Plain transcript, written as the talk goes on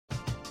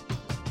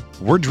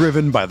We're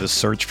driven by the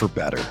search for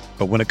better.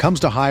 But when it comes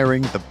to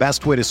hiring, the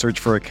best way to search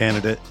for a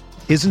candidate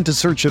isn't to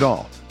search at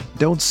all.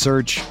 Don't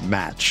search,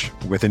 match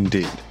with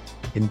Indeed.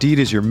 Indeed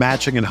is your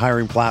matching and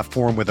hiring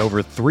platform with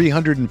over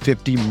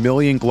 350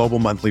 million global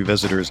monthly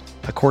visitors,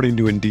 according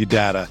to Indeed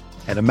data,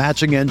 and a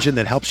matching engine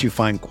that helps you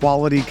find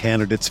quality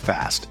candidates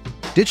fast.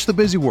 Ditch the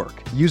busy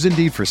work. Use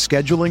Indeed for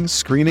scheduling,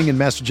 screening, and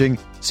messaging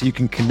so you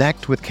can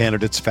connect with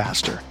candidates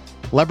faster.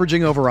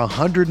 Leveraging over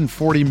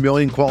 140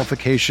 million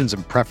qualifications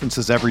and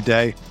preferences every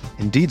day,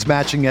 Indeed's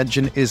matching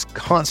engine is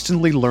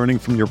constantly learning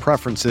from your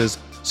preferences,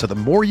 so the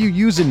more you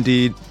use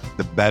Indeed,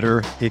 the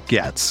better it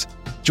gets.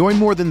 Join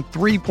more than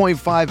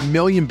 3.5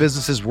 million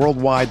businesses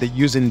worldwide that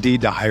use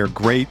Indeed to hire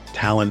great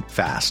talent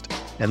fast.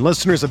 And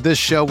listeners of this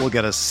show will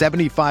get a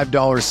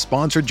 $75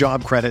 sponsored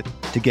job credit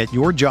to get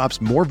your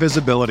jobs more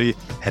visibility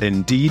at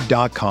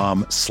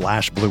Indeed.com/Blue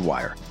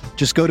Wire.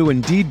 Just go to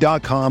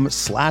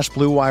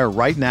Indeed.com/Blue Wire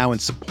right now and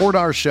support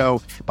our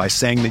show by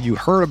saying that you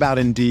heard about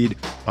Indeed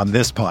on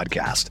this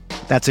podcast.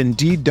 That's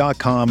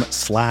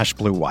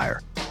Indeed.com/Blue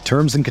Wire.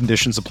 Terms and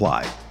conditions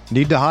apply.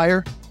 Need to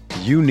hire?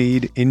 You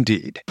need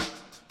Indeed.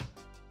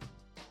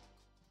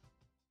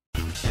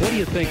 What do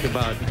you think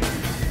about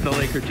the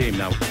Laker team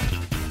now?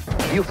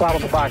 You follow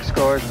the box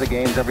scores of the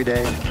games every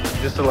day?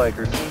 Just the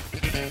Lakers.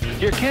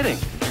 You're kidding.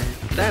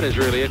 That is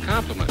really a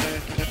compliment.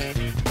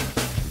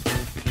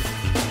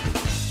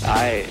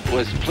 I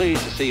was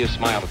pleased to see you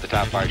smile at the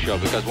top of our show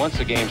because once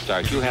the game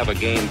starts, you have a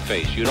game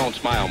face. You don't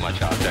smile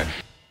much out there.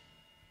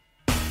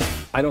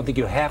 I don't think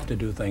you have to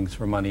do things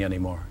for money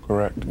anymore.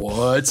 Correct.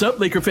 What's up,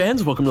 Laker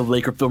fans? Welcome to the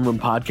Laker Film Room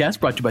Podcast,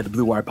 brought to you by the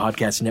Blue Wire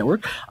Podcast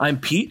Network. I'm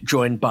Pete,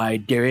 joined by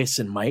Darius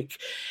and Mike.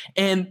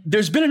 And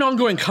there's been an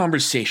ongoing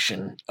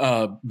conversation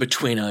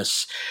between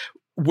us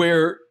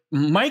where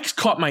Mike's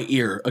caught my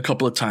ear a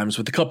couple of times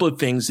with a couple of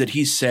things that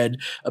he said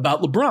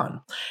about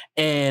LeBron.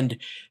 And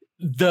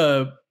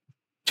the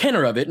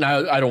tenor of it, and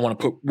I don't want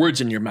to put words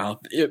in your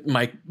mouth,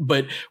 Mike,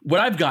 but what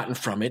I've gotten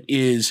from it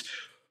is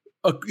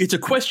it's a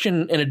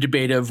question and a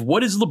debate of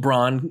what is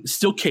LeBron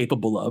still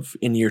capable of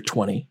in year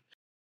 20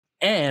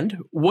 and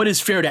what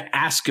is fair to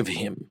ask of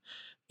him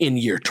in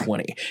year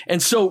 20.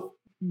 And so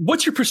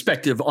what's your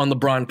perspective on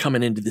LeBron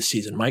coming into the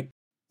season, Mike?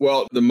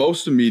 Well, the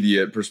most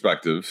immediate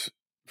perspective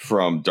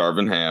from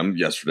Darvin Ham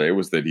yesterday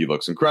was that he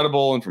looks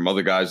incredible, and from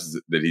other guys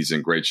that he's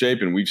in great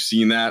shape. And we've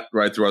seen that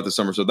right throughout the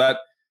summer. So that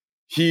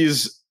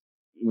he's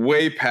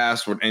way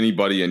past what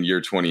anybody in year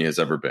 20 has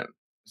ever been.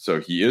 So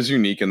he is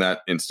unique in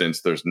that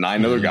instance. There's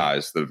 9 other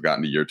guys that have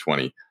gotten to year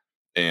 20.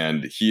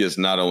 And he is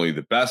not only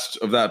the best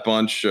of that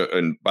bunch,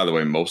 and by the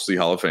way, mostly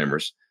Hall of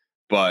Famers,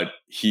 but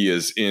he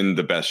is in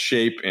the best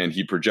shape and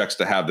he projects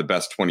to have the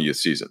best 20th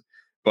season.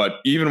 But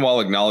even while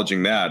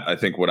acknowledging that, I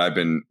think what I've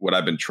been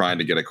trying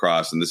to get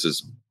across, and this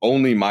is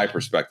only my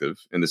perspective,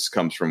 and this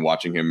comes from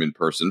watching him in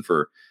person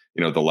for,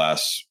 the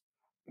last,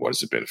 what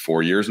has it been,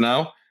 4 years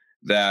now,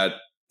 that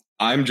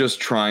I'm just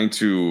trying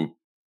to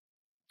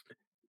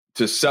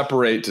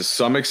separate to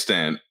some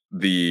extent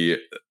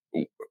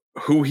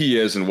who he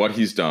is and what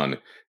he's done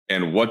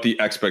and what the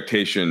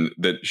expectation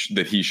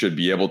that he should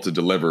be able to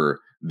deliver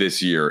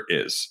this year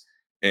is.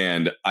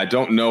 And I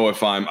don't know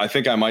if I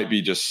think I might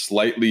be just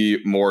slightly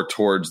more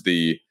towards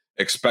the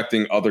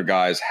expecting other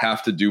guys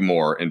have to do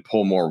more and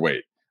pull more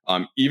weight.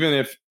 Even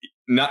if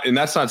not, and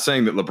that's not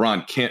saying that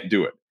LeBron can't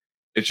do it.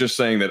 It's just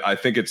saying that I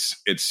think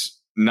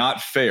it's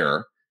not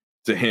fair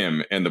to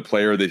him and the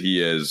player that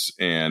he is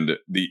and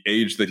the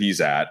age that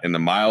he's at and the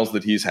miles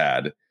that he's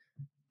had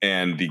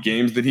and the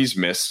games that he's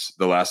missed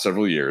the last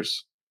several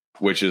years,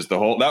 which is that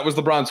was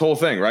LeBron's whole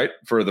thing, right?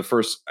 For the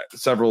first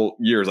several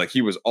years, like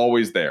he was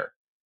always there.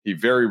 He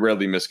very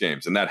rarely missed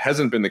games, and that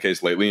hasn't been the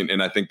case lately.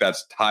 And I think that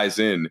ties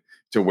in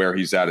to where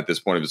he's at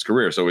this point of his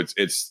career. So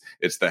it's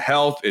the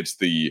health, it's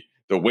the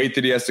weight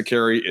that he has to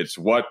carry. It's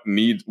what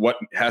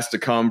has to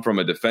come from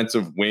a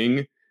defensive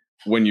wing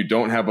when you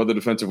don't have other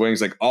defensive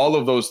wings. Like all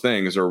of those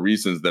things are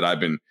reasons that I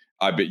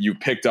bet you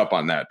picked up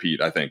on that,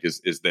 Pete. I think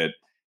is that,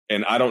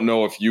 and I don't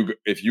know if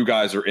you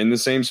guys are in the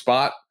same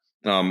spot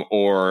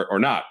or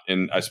not.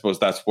 And I suppose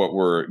that's what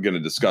we're going to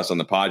discuss on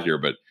the pod here.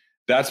 But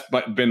that's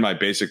been my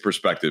basic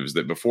perspective, is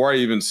that before I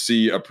even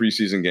see a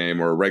preseason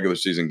game or a regular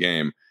season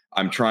game,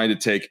 I'm trying to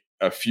take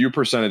a few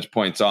percentage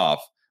points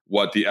off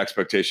what the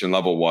expectation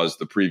level was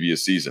the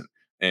previous season.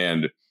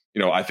 And,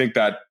 I think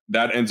that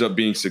ends up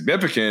being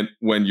significant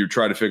when you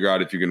try to figure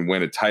out if you can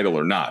win a title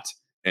or not.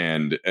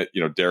 And,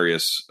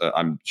 Darius,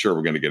 I'm sure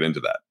we're going to get into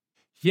that.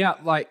 Yeah,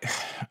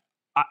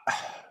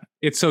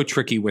 it's so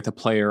tricky with a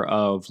player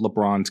of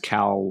LeBron's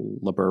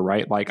caliber,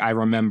 right? Like I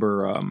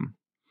remember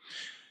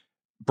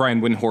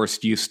Brian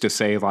Windhorst used to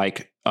say,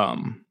 bet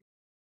on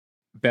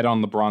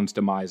LeBron's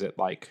demise at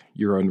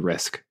your own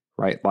risk,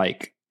 right?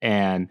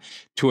 And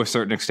to a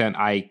certain extent,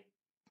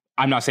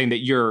 I'm not saying that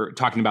you're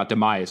talking about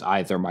demise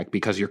either, Mike,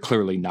 because you're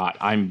clearly not.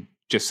 I'm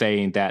just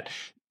saying that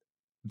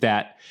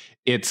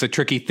it's a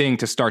tricky thing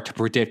to start to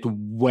predict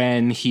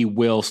when he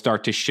will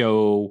start to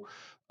show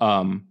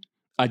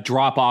a a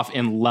drop off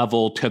in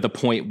level to the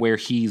point where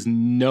he's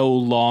no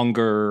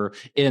longer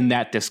in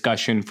that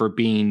discussion for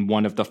being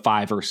one of the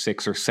 5 or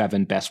 6 or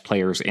 7 best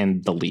players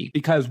in the league.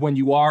 Because when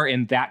you are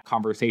in that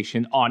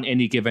conversation on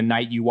any given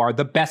night, you are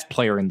the best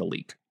player in the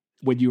league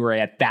when you are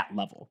at that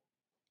level.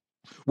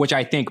 Which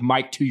I think,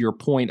 Mike, to your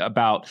point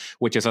about,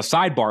 which is a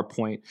sidebar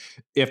point,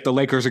 if the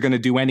Lakers are going to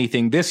do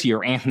anything this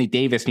year, Anthony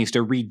Davis needs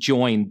to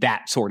rejoin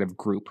that sort of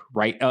group,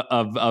 right?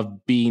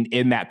 Of being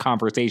in that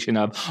conversation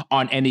of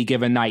on any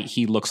given night,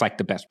 he looks like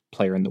the best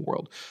player in the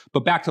world.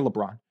 But back to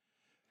LeBron.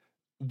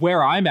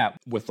 Where I'm at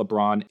with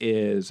LeBron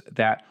is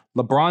that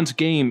LeBron's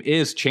game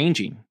is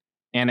changing.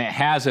 And it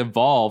has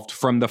evolved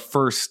from the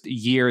first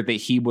year that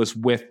he was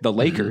with the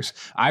Lakers.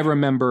 I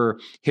remember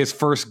his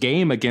first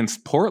game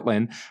against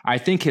Portland. I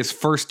think his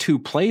first 2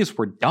 plays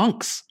were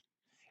dunks.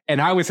 And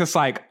I was just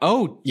like,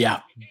 oh, yeah,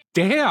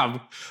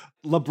 damn,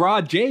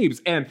 LeBron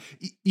James. And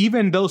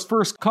even those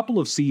first couple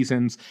of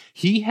seasons,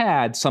 he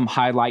had some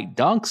highlight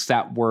dunks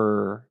that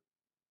were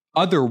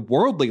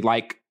otherworldly,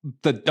 like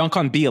the dunk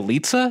on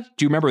Bielitsa.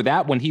 Do you remember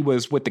that when he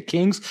was with the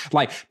Kings?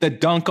 Like the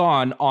dunk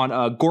on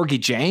Gorgui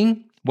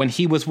Dieng when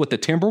he was with the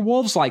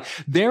Timberwolves. Like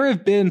there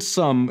have been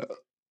some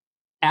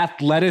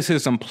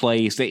athleticism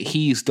plays that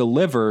he's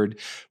delivered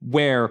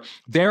where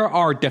there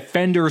are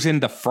defenders in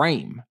the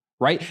frame.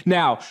 Right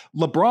now,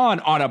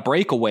 LeBron on a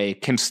breakaway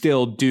can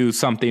still do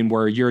something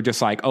where you're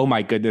just like, oh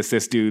my goodness,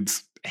 this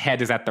dude's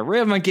head is at the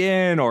rim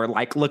again, or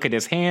like look at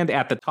his hand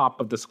at the top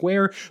of the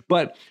square.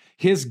 But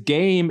his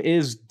game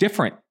is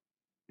different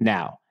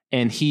now,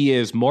 and he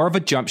is more of a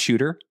jump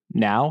shooter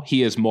now.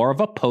 He is more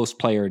of a post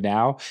player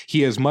now.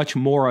 He is much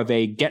more of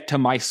a get to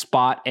my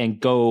spot and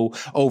go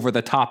over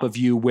the top of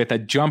you with a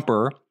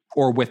jumper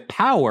or with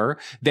power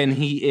than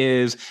he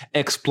is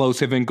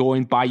explosive and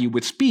going by you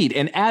with speed.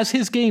 And as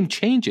his game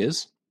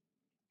changes,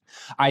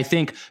 I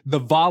think the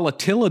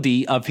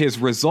volatility of his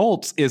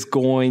results is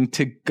going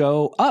to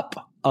go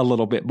up a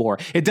little bit more.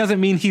 It doesn't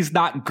mean he's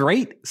not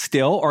great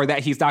still, or that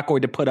he's not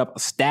going to put up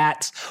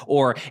stats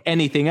or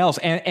anything else.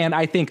 And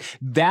I think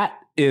that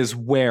is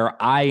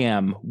where I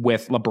am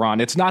with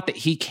LeBron. It's not that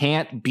he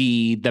can't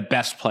be the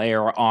best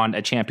player on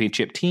a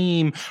championship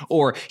team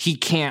or he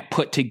can't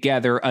put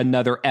together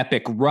another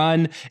epic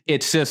run.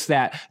 It's just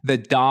that the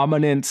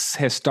dominance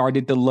has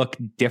started to look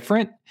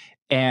different,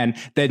 and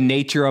the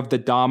nature of the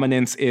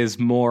dominance is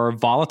more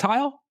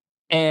volatile.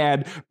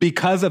 And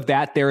because of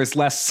that, there is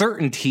less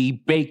certainty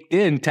baked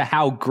into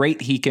how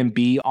great he can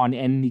be on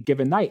any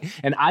given night.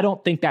 And I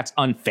don't think that's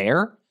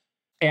unfair.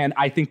 And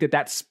I think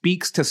that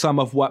speaks to some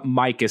of what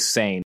Mike is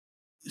saying.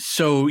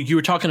 So you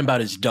were talking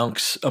about his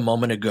dunks a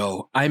moment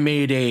ago. I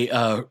made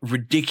a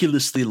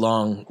ridiculously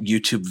long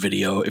YouTube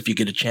video, if you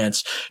get a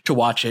chance to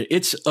watch it.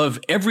 It's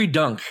of every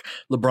dunk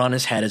LeBron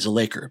has had as a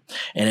Laker.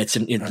 And it's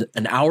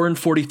an hour and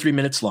 43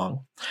 minutes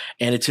long.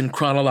 And it's in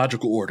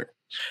chronological order.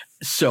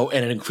 So,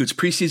 and it includes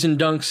preseason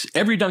dunks,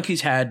 every dunk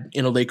he's had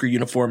in a Laker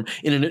uniform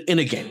in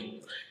a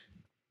game.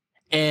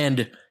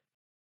 And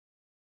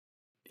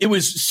it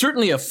was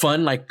certainly a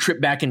fun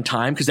trip back in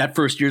time, because that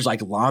first year's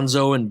like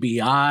Lonzo and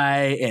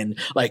B.I. and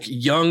like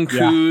young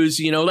Kuz,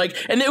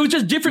 and it was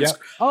just different. Yeah.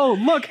 Oh,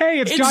 look, hey,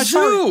 it's Josh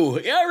Zoo.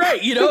 Yeah, right.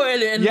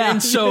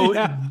 And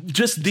so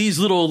just these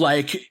little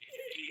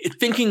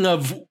thinking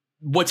of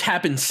what's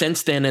happened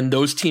since then, and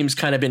those teams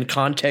kind of in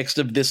context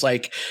of this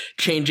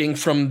changing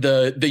from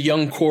the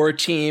young core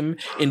team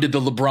into the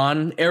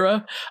LeBron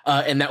era,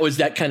 and that was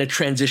that kind of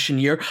transition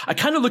year. I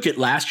kind of look at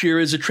last year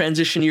as a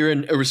transition year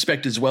in a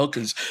respect as well,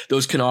 because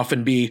those can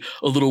often be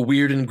a little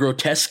weird and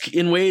grotesque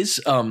in ways.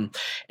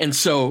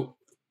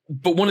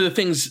 But one of the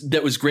things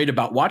that was great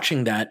about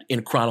watching that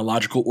in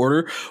chronological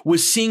order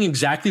was seeing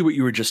exactly what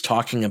you were just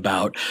talking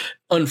about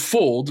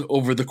unfold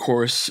over the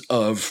course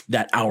of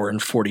that hour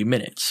and 40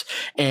 minutes.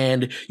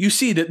 And you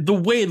see that the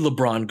way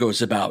LeBron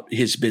goes about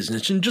his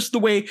business and just the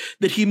way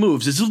that he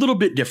moves is a little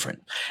bit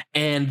different.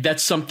 And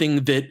that's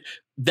something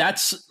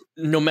that's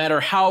no matter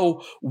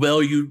how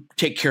well you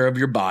take care of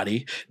your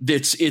body,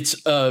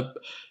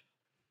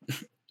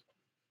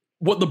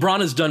 what LeBron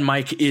has done,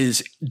 Mike,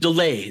 is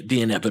delay the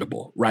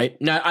inevitable, right?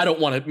 Now, I don't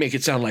want to make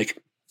it sound like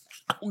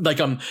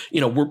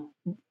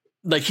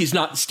he's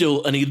not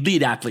still an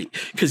elite athlete,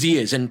 because he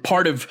is. And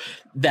part of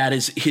that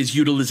is his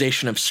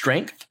utilization of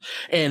strength.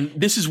 And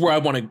this is where I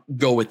want to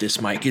go with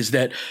this, Mike, is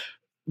that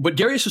what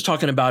Darius was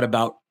talking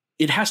about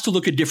it has to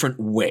look a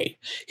different way.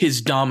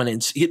 His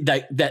dominance,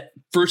 that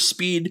first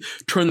speed,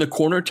 turn the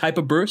corner type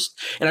of burst.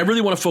 And I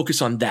really want to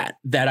focus on that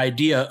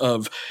idea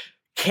of,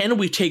 can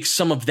we take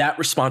some of that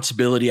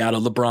responsibility out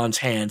of LeBron's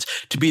hands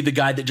to be the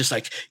guy that just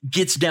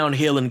gets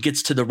downhill and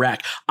gets to the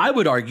rack? I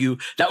would argue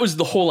that was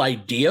the whole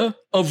idea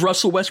of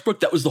Russell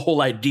Westbrook. That was the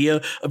whole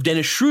idea of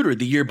Dennis Schroeder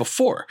the year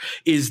before,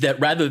 is that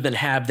rather than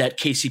have that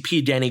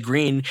KCP, Danny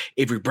Green,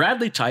 Avery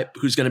Bradley type,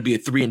 who's going to be a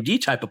 3-and-D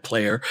type of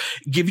player,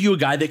 give you a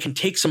guy that can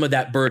take some of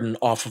that burden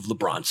off of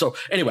LeBron. So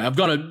anyway, I've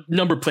gone a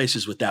number of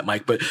places with that,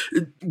 Mike, but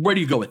where do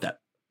you go with that?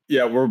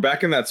 Yeah, we're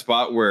back in that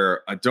spot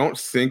where I don't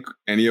think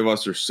any of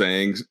us are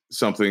saying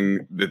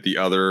something that the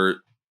other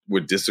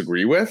would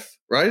disagree with,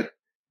 right?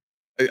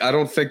 I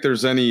don't think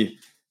there's any,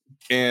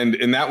 and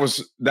that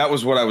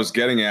was what I was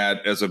getting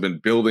at as I've been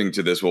building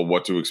to this. Well,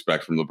 what to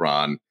expect from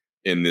LeBron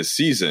in this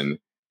season,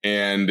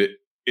 and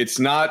it's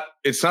not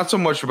so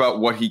much about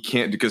what he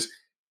can't do, because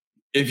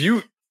if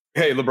you,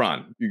 hey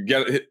LeBron,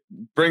 you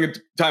bring a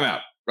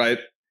timeout, right?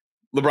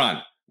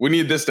 LeBron, we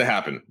need this to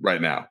happen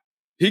right now.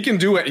 He can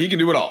do it. He can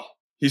do it all.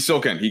 He still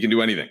can. He can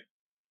do anything.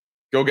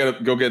 Go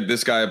get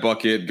this guy a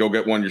bucket. Go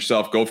get one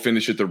yourself. Go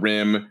finish at the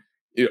rim.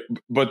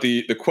 But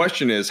the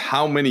question is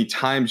how many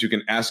times you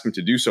can ask him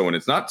to do so. And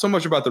it's not so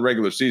much about the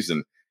regular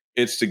season.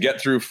 It's to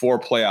get through 4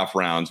 playoff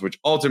rounds, which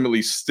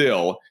ultimately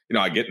still,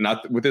 I get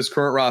not with his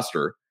current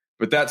roster,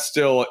 but that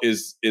still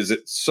is at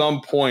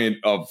some point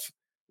of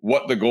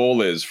what the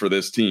goal is for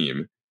this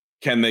team.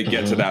 Can they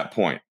get to that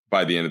point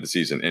by the end of the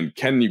season? And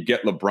can you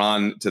get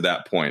LeBron to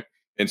that point?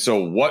 And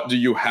so what do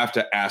you have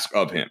to ask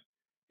of him?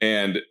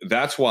 And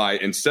that's why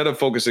instead of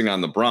focusing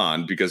on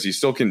LeBron, because he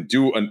still can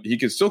do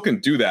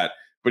that,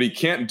 but he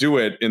can't do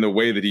it in the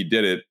way that he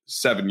did it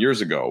 7 years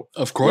ago.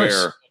 Of course.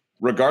 Where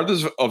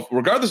regardless of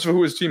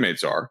who his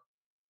teammates are,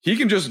 he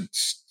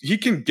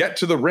can get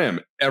to the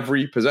rim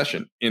every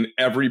possession in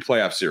every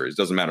playoff series.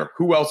 Doesn't matter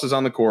who else is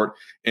on the court.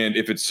 And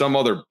if it's some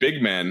other a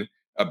big man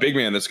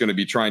that's going to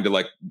be trying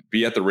to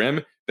be at the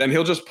rim, then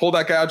he'll just pull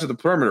that guy out to the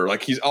perimeter.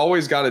 He's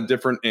always got a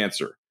different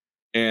answer.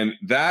 And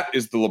that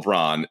is the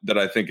LeBron that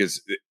I think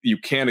you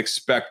can't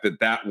expect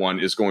that one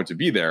is going to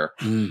be there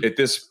at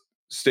this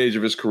stage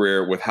of his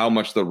career, with how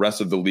much the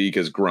rest of the league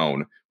has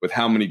grown, with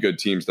how many good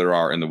teams there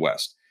are in the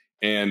West.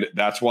 And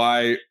that's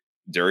why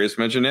Darius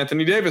mentioned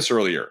Anthony Davis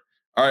earlier.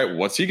 All right,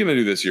 what's he going to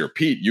do this year?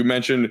 Pete, you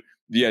mentioned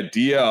the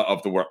idea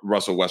of the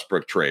Russell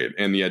Westbrook trade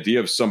and the idea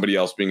of somebody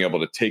else being able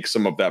to take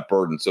some of that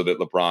burden so that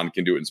LeBron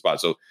can do it in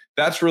spots. So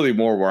that's really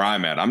more where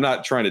I'm at. I'm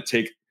not trying to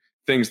take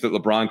things that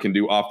LeBron can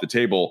do off the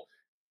table.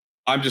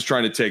 I'm just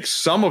trying to take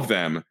some of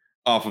them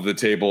off of the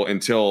table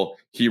until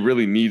he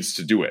really needs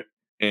to do it.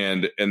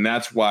 And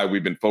that's why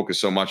we've been focused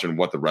so much on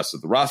what the rest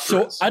of the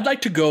roster is. So I'd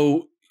like to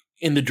go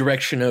in the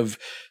direction of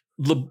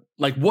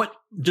what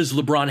does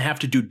LeBron have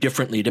to do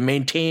differently to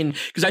maintain?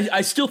 Because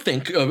I still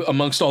think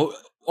amongst all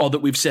that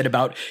we've said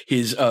about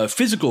his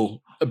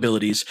physical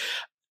abilities,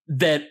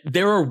 that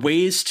there are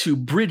ways to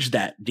bridge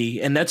that,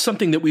 D. And that's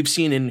something that we've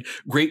seen in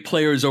great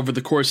players over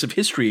the course of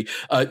history.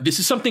 This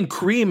is something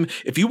Kareem,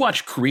 if you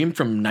watch Kareem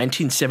from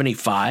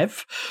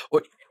 1975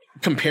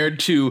 compared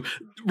to,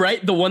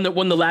 right, the one that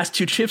won the last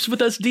 2 chips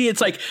with us, D,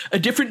 it's like a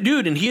different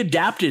dude, and he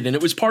adapted, and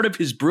it was part of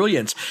his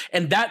brilliance.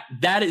 And that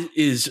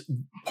is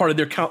part of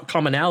their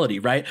commonality,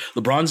 right?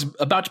 LeBron's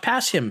about to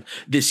pass him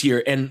this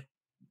year. And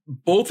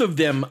both of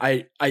them,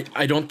 I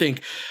don't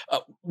think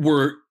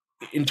were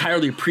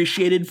entirely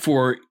appreciated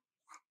for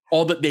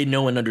all that they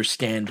know and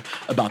understand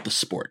about the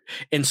sport.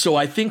 And so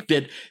I think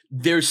that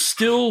there's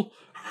still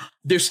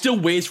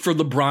ways for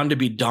LeBron to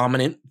be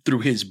dominant through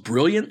his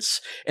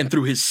brilliance and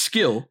through his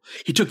skill.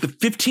 He took the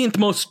 15th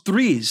most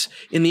threes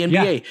in the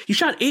NBA. Yeah. He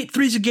shot 8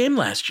 threes a game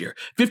last year,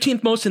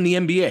 15th most in the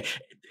NBA.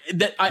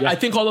 I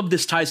think all of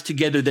this ties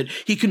together that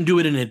he can do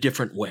it in a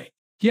different way.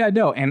 Yeah,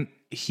 no, and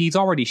he's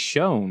already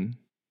shown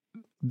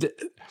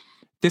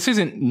this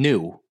isn't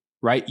new,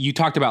 right? You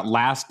talked about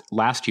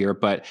last year,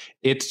 but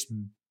it's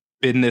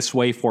been this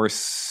way for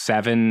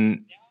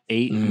 7,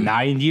 8,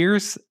 9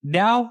 years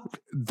now.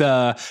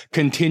 The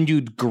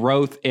continued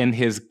growth in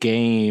his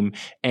game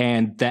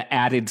and the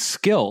added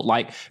skill.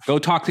 Go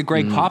talk to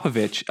Greg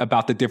Popovich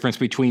about the difference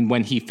between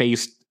when he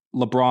faced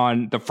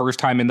LeBron the first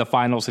time in the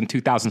finals in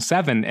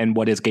 2007 and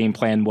what his game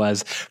plan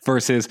was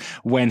versus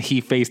when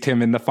he faced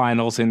him in the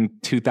finals in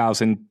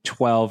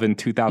 2012 and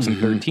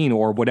 2013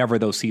 or whatever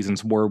those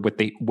seasons were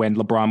when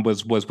LeBron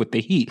was with the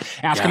Heat.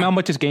 Ask him how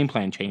much his game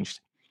plan changed.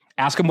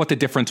 Ask him what the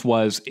difference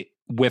was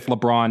with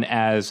LeBron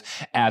as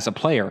a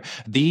player.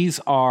 These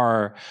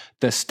are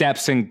the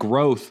steps in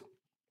growth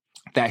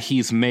that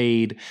he's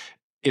made.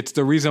 It's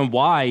the reason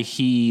why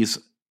he's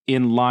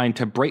in line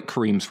to break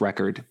Kareem's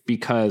record,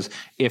 because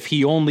if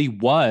he only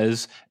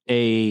was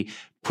a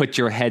put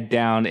your head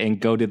down and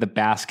go to the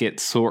basket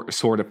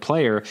sort of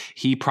player,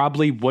 he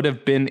probably would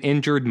have been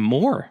injured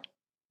more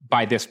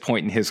by this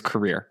point in his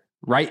career,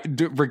 right?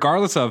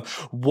 Regardless of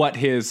what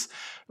his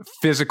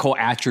physical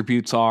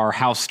attributes are,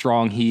 how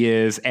strong he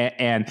is,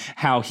 and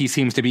how he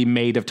seems to be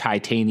made of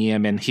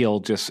titanium and he'll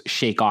just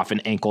shake off an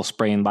ankle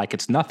sprain like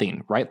it's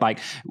nothing, right?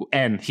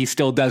 And he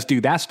still does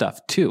do that stuff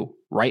too,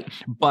 right?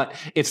 But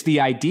it's the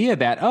idea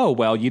that, oh,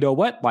 well, you know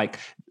what?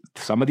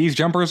 Some of these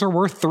jumpers are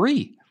worth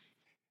 3.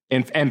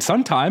 And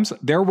sometimes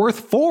they're worth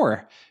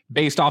 4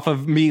 based off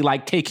of me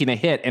taking a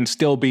hit and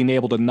still being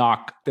able to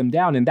knock them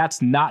down. And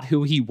that's not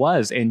who he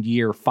was in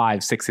year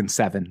 5, 6, and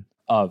 7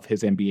 of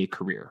his NBA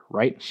career,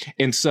 right?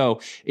 And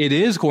so it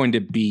is going to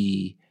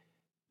be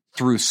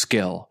through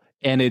skill,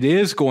 and it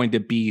is going to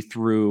be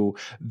through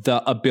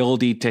the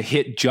ability to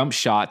hit jump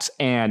shots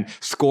and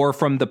score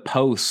from the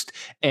post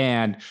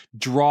and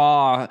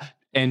draw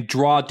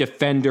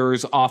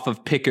defenders off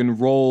of pick and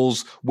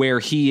rolls where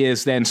he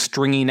is then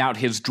stringing out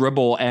his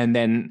dribble and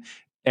then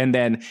and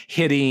then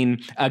hitting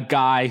a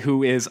guy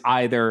who is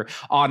either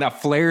on a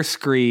flare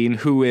screen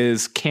who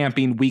is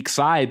camping weak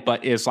side,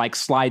 but is like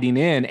sliding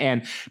in.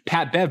 And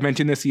Pat Bev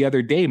mentioned this the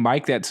other day,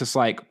 Mike, that's just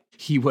like,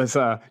 he was,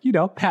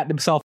 patting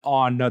himself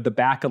on the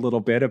back a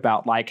little bit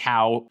about like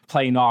how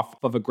playing off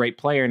of a great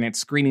player and it's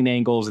screening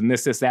angles and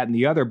this, that, and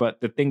the other.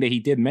 But the thing that he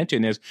did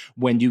mention is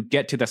when you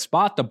get to the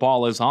spot, the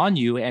ball is on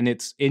you and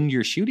it's in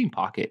your shooting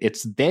pocket.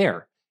 It's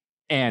there.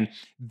 And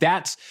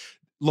that's,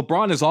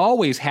 LeBron has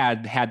always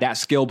had that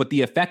skill, but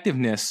the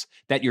effectiveness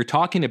that you're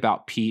talking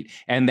about, Pete,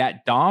 and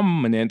that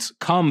dominance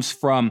comes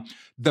from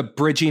the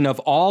bridging of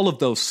all of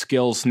those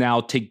skills now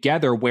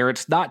together, where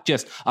it's not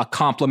just a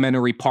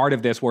complementary part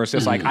of this, where it's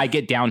just like, I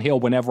get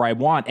downhill whenever I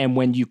want, and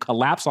when you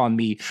collapse on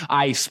me,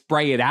 I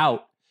spray it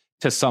out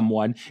to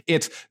someone.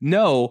 It's,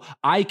 no,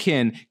 I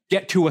can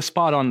get to a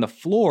spot on the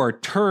floor,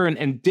 turn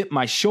and dip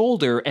my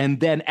shoulder, and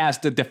then as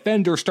the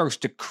defender starts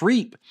to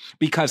creep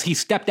because he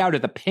stepped out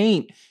of the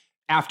paint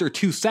after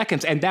 2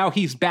 seconds, and now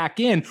he's back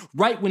in.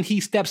 Right when he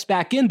steps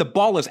back in, the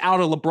ball is out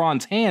of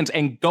LeBron's hands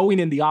and going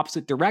in the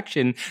opposite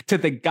direction to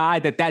the guy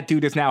that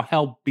dude is now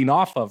helping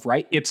off of,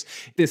 right? It's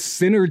this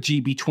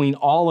synergy between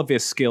all of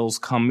his skills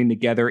coming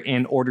together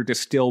in order to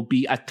still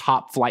be a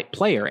top flight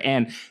player.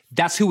 And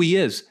that's who he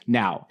is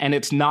now. And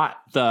it's not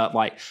the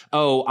like,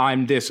 oh,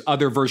 I'm this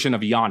other version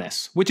of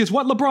Giannis, which is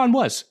what LeBron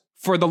was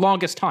for the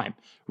longest time,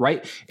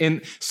 right?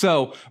 And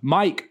so,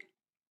 Mike,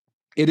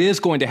 it is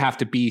going to have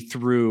to be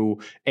through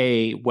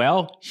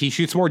he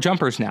shoots more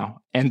jumpers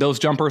now, and those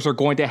jumpers are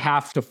going to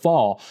have to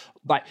fall.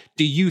 But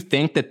do you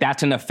think that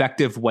that's an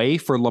effective way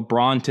for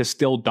LeBron to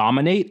still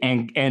dominate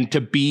and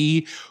to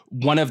be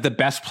one of the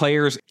best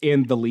players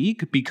in the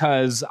league?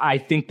 Because I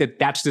think that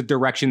that's the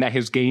direction that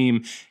his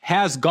game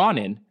has gone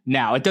in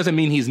now. It doesn't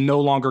mean he's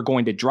no longer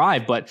going to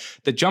drive, but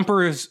the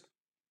jumper is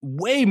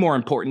way more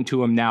important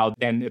to him now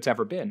than it's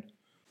ever been.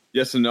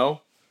 Yes and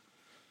no.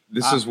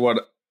 This is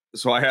what...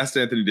 So I asked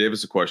Anthony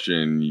Davis a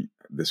question.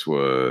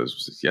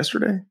 Was this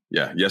yesterday?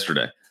 Yeah,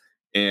 yesterday.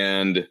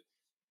 And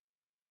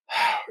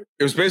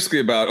it was basically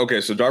about,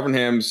 okay, so Darvin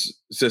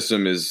Ham's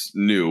system is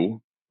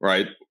new,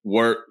 right?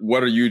 What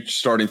are you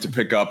starting to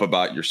pick up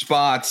about your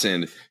spots?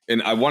 And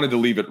I wanted to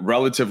leave it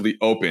relatively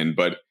open,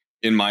 but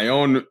in my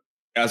own,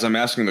 as I'm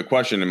asking the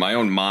question, in my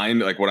own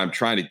mind, like what I'm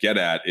trying to get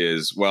at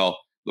is, well,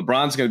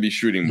 LeBron's going to be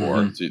shooting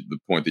more, to the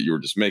point that you were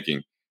just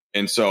making.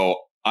 And so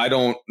I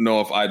don't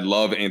know if I'd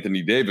love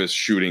Anthony Davis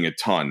shooting a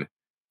ton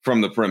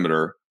from the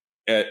perimeter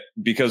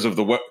because of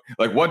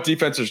what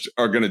defenses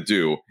are going to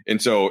do.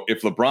 And so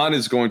if LeBron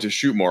is going to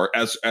shoot more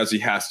as he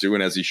has to,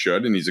 and as he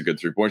should, and he's a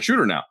good 3-point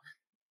shooter now,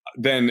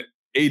 then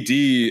AD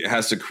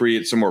has to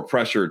create some more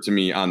pressure to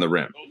me on the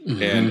rim.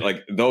 And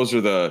like, those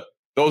are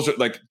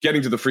like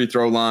getting to the free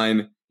throw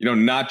line,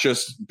 not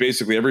just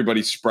basically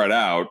everybody spread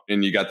out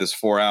and you got this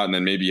 4 out and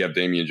then maybe you have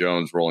Damian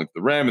Jones rolling to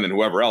the rim and then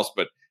whoever else,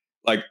 but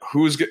like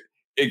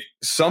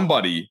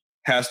somebody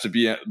has to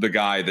be the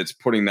guy that's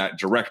putting that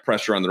direct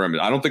pressure on the rim.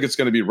 I don't think it's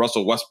going to be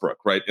Russell Westbrook,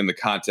 right? In the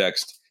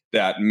context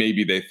that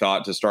maybe they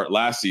thought to start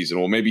last season.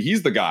 Well, maybe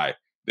he's the guy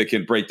that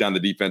can break down the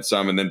defense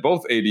some, and then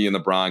both AD and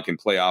LeBron can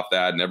play off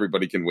that, and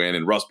everybody can win,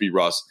 and Russ be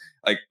Russ.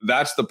 Like,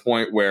 that's the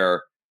point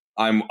where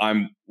I'm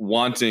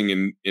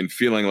wanting and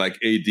feeling like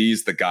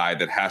AD's the guy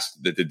that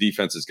the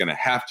defense is going to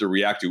have to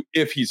react to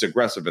if he's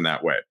aggressive in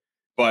that way.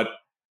 But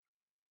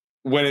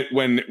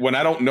when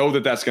I don't know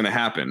that that's going to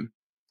happen,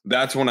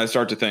 that's when I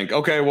start to think,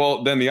 okay,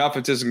 well, then the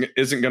offense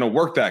isn't going to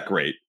work that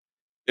great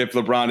if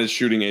LeBron is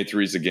shooting 8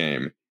 threes a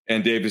game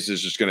and Davis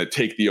is just going to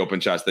take the open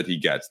shots that he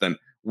gets. Then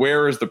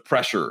where is the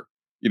pressure,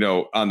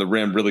 on the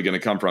rim really going to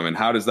come from? And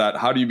how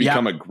do you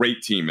become a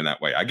great team in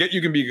that way? I get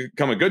you can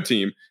become a good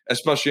team,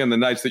 especially on the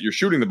nights that you're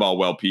shooting the ball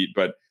well, Pete,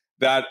 but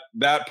that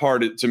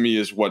part to me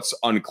is what's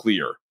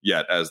unclear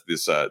yet as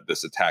this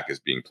attack is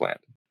being planned.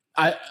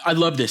 I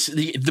love this.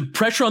 The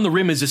pressure on the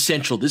rim is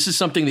essential. This is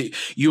something that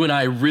you and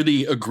I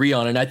really agree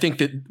on. And I think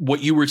that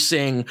what you were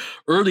saying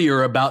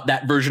earlier about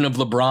that version of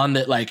LeBron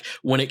that, like,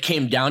 when it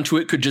came down to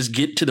it, could just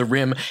get to the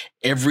rim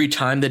every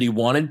time that he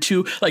wanted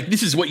to. Like,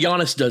 this is what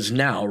Giannis does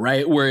now,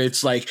 right? Where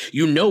it's like,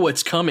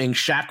 what's coming.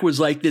 Shaq was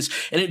like this.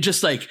 And it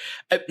just like,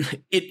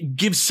 it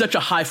gives such a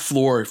high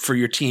floor for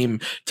your team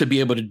to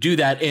be able to do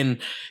that. And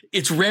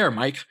it's rare,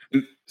 Mike.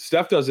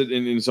 Steph does it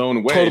in his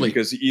own way, totally.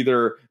 Because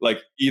either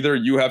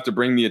you have to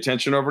bring the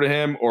attention over to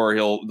him or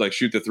he'll like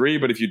shoot the 3.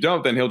 But if you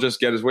don't, then he'll just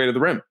get his way to the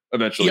rim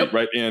eventually.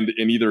 Right. And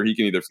either he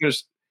can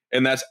finish.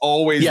 And that's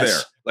always there.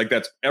 Like,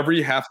 that's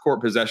every half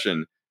court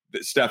possession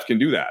that Steph can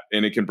do that,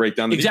 and it can break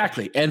down the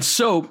exactly. defense. And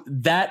so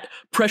that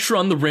pressure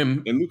on the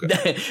rim,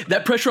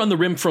 that pressure on the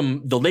rim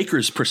from the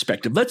Lakers'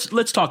 perspective,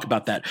 let's talk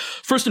about that.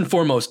 First and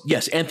foremost,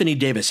 yes, Anthony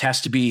Davis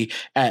has to be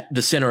at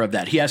the center of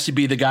that. He has to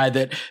be the guy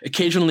that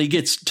occasionally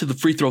gets to the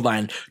free throw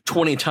line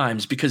 20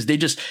 times because they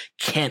just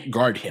can't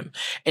guard him.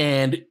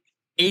 And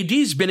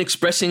AD's been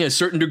expressing a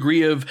certain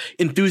degree of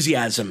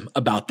enthusiasm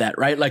about that,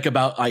 right?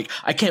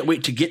 I can't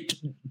wait to get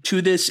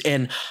to this.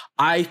 And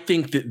I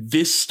think that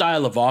this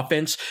style of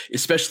offense,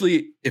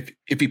 especially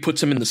if he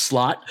puts him in the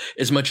slot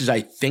as much as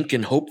I think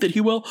and hope that he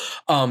will,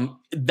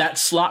 that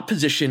slot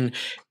position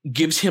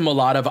gives him a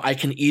lot of, I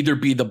can either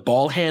be the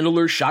ball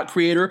handler, shot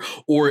creator,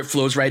 or it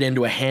flows right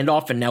into a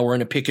handoff and now we're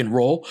in a pick and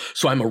roll.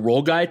 So I'm a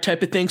roll guy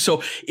type of thing.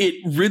 So it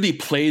really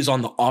plays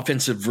on the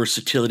offensive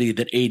versatility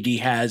that AD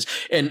has.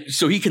 And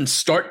so he can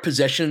start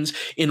possessions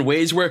in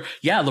ways where,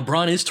 yeah,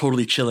 LeBron is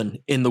totally chilling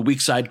in the weak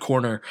side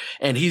corner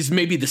and he's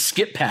maybe the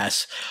skip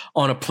pass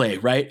on a play,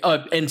 right?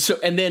 And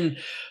then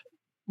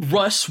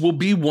Russ will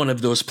be one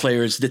of those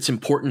players that's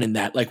important in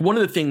that. Like one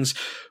of the things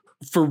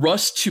for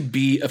Russ to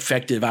be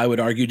effective, I would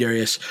argue,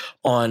 Darius,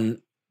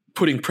 on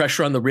putting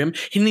pressure on the rim,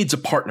 he needs a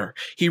partner.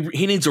 He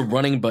needs a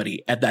running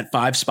buddy at that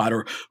 5 spot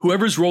or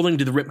whoever's rolling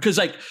to the rim. Because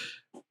like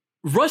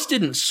Russ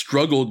didn't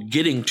struggle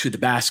getting to the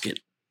basket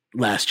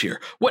last year.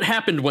 What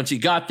happened once he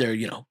got there,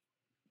 you know,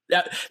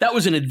 that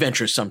was an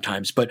adventure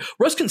sometimes, but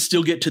Russ can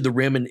still get to the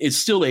rim and is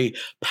still a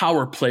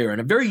power player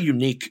and a very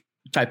unique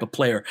type of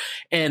player.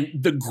 And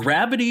the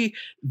gravity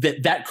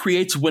that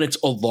creates when it's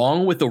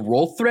along with a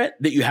roll threat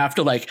that you have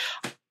to like,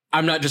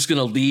 I'm not just going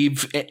to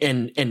leave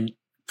and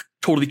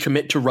totally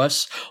commit to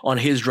Russ on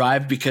his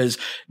drive because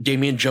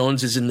Damian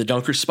Jones is in the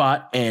dunker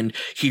spot and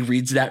he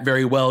reads that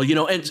very well, you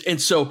know,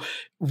 and so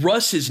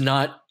Russ is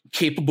not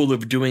capable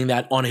of doing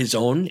that on his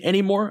own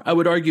anymore. I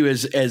would argue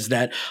as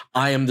that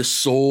I am the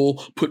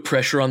sole put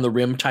pressure on the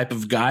rim type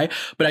of guy.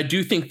 But I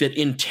do think that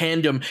in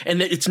tandem,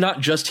 and that it's not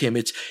just him,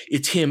 it's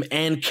him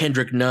and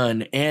Kendrick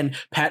Nunn, and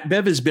Pat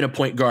Bev has been a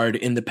point guard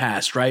in the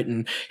past, right?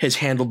 And has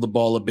handled the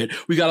ball a bit.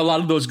 We got a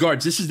lot of those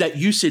guards. This is that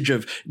usage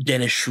of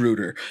Dennis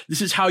Schroeder.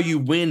 This is how you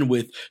win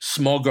with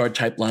small guard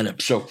type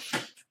lineups. So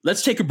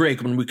let's take a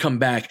break. When we come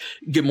back,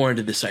 get more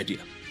into this idea.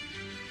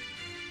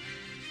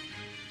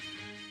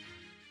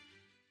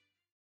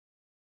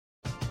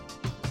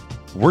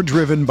 We're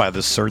driven by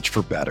the search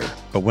for better.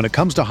 But when it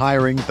comes to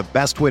hiring, the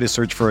best way to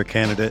search for a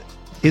candidate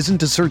isn't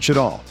to search at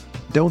all.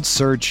 Don't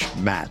search,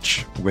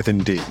 match with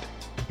Indeed.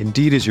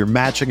 Indeed is your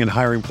matching and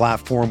hiring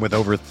platform with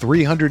over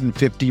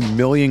 350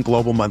 million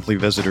global monthly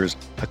visitors,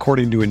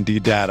 according to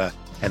Indeed data,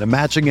 and a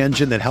matching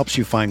engine that helps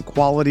you find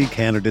quality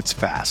candidates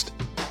fast.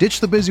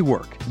 Ditch the busy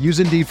work. Use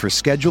Indeed for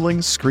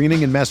scheduling,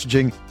 screening, and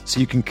messaging so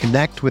you can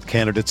connect with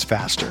candidates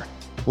faster.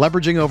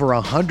 Leveraging over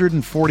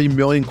 140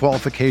 million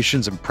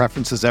qualifications and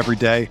preferences every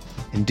day,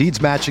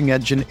 Indeed's matching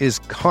engine is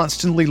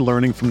constantly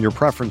learning from your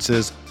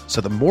preferences,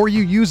 so the more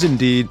you use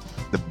Indeed,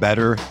 the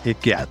better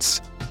it gets.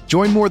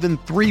 Join more than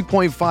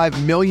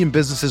 3.5 million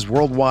businesses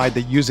worldwide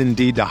that use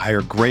Indeed to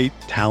hire great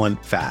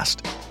talent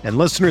fast. And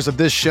listeners of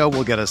this show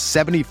will get a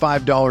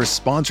 $75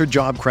 sponsored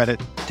job credit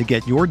to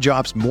get your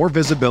jobs more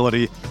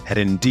visibility at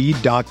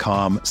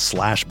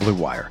Indeed.com/Blue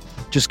Wire.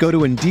 Just go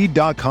to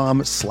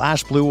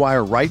Indeed.com/Blue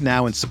Wire right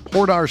now and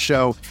support our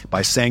show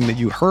by saying that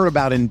you heard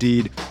about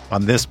Indeed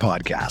on this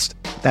podcast.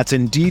 That's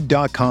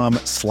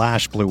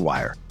Indeed.com/Blue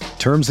Wire.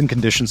 Terms and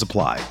conditions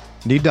apply.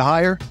 Need to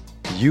hire?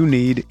 You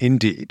need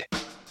Indeed.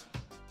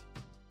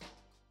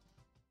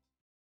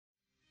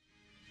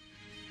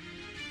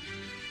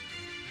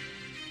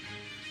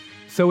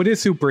 So it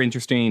is super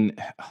interesting.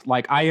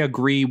 Like, I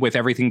agree with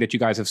everything that you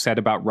guys have said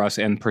about Russ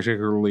and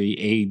particularly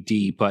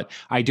AD, but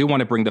I do want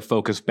to bring the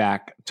focus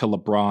back to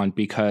LeBron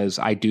because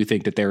I do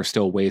think that there are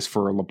still ways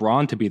for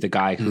LeBron to be the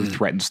guy who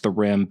threatens the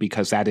rim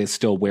because that is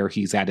still where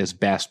he's at his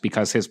best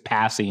because his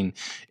passing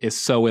is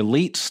so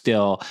elite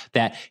still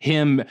that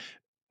him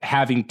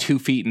having 2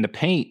 feet in the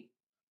paint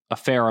a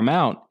fair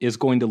amount is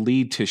going to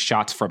lead to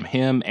shots from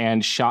him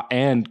and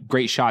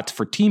great shots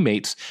for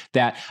teammates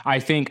that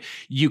I think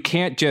you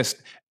can't just,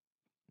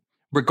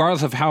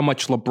 regardless of how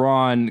much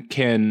LeBron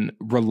can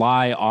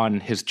rely on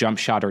his jump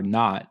shot or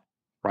not,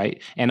 right?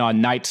 And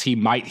on nights he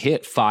might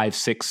hit 5,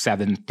 6,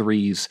 7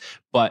 threes,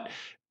 but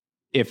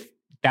if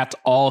that's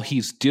all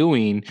he's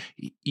doing,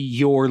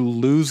 you're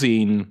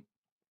losing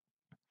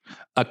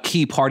a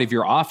key part of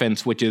your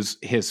offense, which is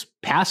his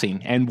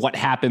passing and what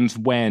happens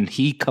when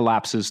he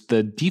collapses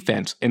the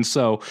defense. And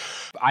so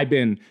I've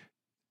been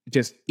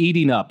just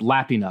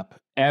lapping up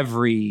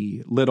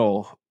every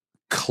little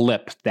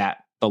clip that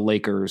the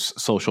Lakers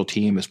social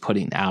team is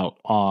putting out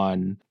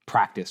on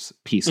practice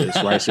pieces,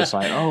 right? It's just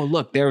like, oh,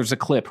 look, there's a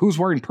clip. Who's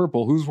wearing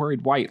purple? Who's wearing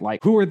white?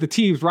 Like, who are the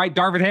teams, right?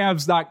 Darvin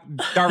Ham's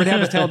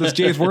telling us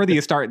James Worthy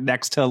is starting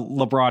next to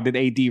LeBron and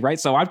AD, right?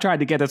 So I'm trying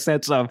to get a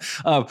sense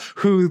of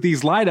who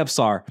these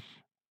lineups are.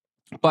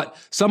 But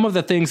some of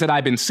the things that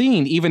I've been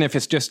seeing, even if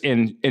it's just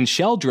in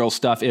shell drill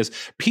stuff, is,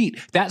 Pete,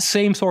 that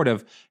same sort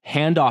of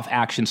handoff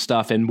action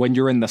stuff. And when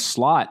you're in the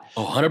slot,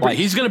 100%. Like,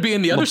 he's going to be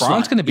in the other slot.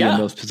 LeBron's going to be in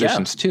those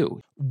positions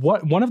too.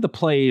 One of the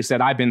plays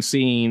that I've been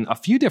seeing a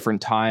few different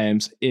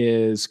times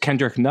is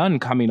Kendrick Nunn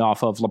coming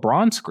off of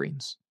LeBron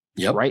screens.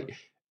 Yep. Right.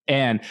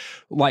 And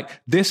like,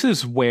 this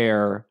is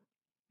where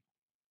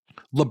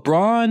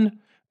LeBron,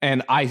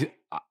 and I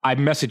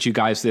messaged you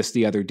guys this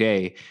the other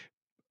day.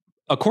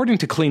 According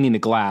to Cleaning the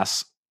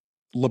Glass,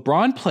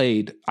 LeBron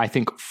played, I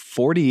think,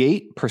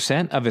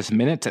 48% of his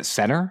minutes at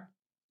center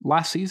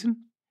last season.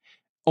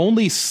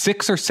 only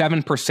 6 or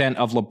 7%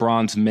 of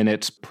LeBron's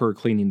minutes per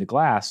cleaning the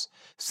glass,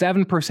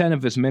 7%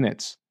 of his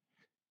minutes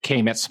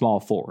came at small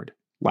forward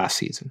last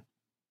season,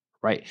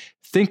 right?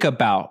 Think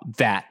about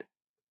that,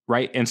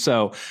 right? And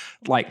so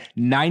like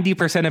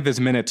 93% of his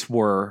minutes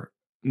were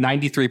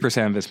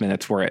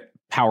at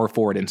power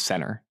forward and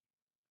center.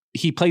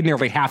 He played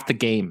nearly half the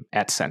game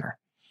at center.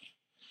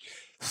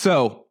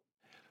 So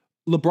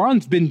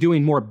LeBron's been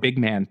doing more big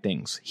man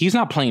things. He's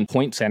not playing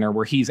point center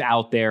where he's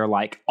out there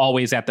like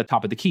always at the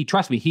top of the key.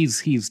 Trust me,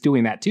 he's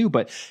doing that too,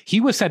 but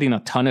he was setting a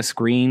ton of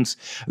screens.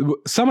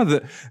 Some of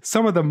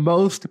the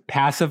most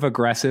passive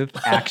aggressive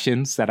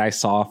actions that I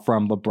saw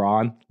from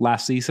LeBron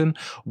last season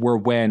were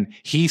when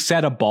he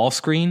set a ball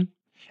screen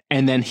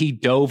and then he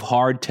dove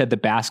hard to the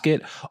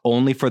basket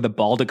only for the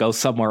ball to go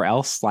somewhere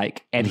else.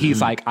 And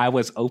he's like, I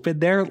was open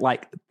there.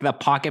 Like the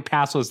pocket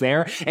pass was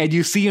there. And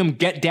you see him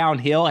get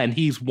downhill and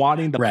he's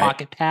wanting the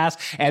pocket pass.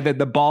 And then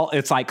the ball,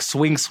 it's like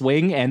swing.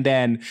 And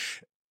then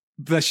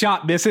the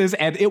shot misses.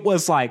 And it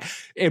was like,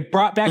 it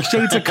brought back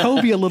shades of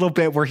Kobe a little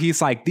bit where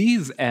he's like,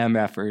 these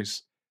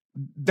MFers,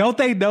 don't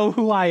they know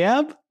who I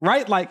am?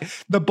 Right? Like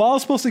the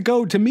ball's supposed to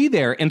go to me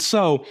there. And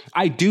so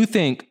I do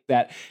think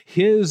that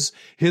his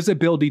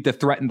ability to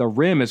threaten the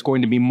rim is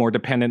going to be more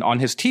dependent on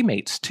his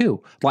teammates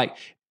too.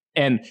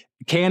 And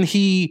can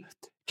he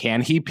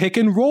pick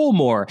and roll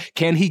more?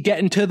 Can he get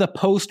into the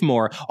post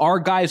more? Are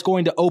guys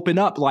going to open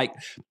up? Like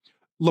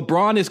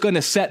LeBron is going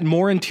to set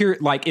more interior,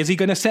 is he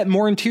going to set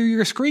more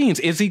interior screens?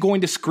 Is he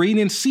going to screen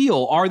and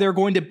seal? Are there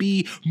going to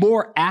be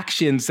more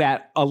actions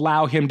that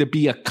allow him to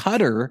be a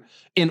cutter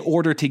in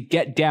order to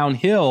get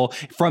downhill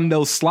from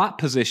those slot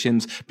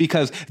positions?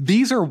 Because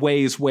these are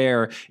ways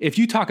where if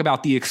you talk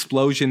about the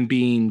explosion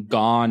being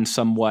gone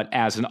somewhat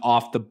as an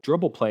off the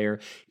dribble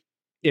player,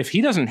 if he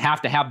doesn't have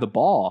to have the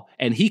ball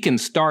and he can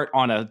start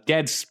on a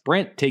dead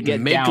sprint to get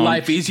make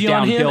life easy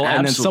on him,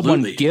 and then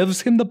someone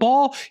gives him the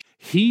ball,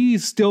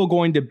 he's still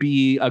going to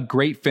be a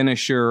great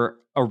finisher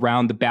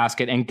around the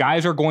basket, and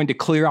guys are going to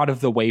clear out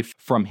of the way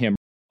from him.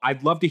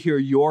 I'd love to hear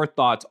your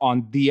thoughts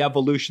on the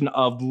evolution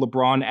of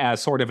LeBron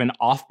as sort of an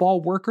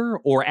off-ball worker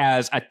or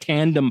as a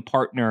tandem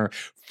partner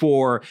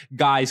for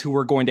guys who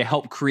are going to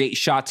help create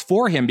shots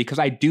for him, because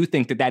I do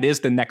think that is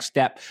the next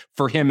step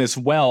for him as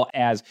well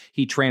as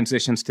he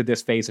transitions to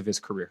this phase of his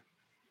career.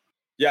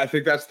 Yeah, I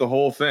think that's the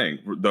whole thing,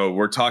 though.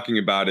 We're talking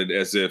about it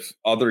as if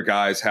other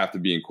guys have to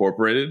be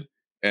incorporated.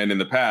 And in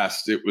the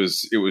past, it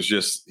was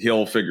just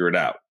he'll figure it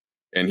out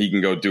and he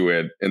can go do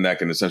it, and that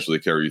can essentially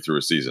carry you through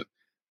a season.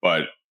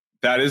 But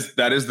that is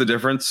the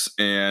difference.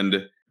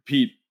 And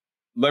Pete,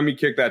 let me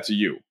kick that to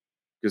you,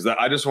 because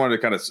I just wanted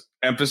to kind of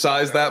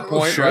emphasize that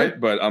point, sure. Right?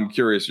 But I'm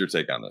curious your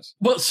take on this.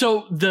 Well,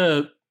 so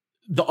the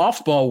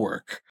off-ball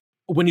work,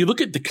 when you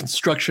look at the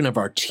construction of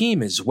our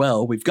team as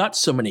well, we've got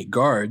so many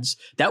guards.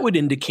 That would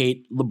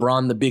indicate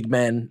LeBron, the big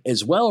man,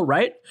 as well,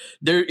 right?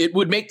 It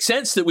would make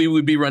sense that we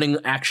would be running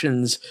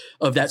actions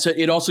of that. So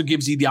it also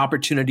gives you the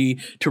opportunity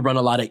to run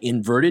a lot of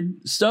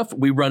inverted stuff.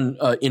 We run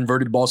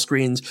inverted ball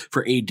screens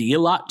for AD a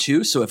lot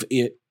too. So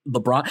if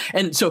LeBron,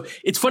 and so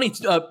it's funny,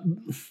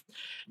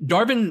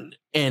 Darvin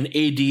and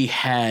AD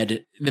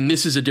had, and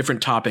this is a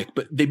different topic,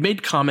 but they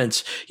made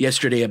comments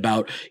yesterday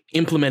about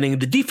implementing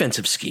the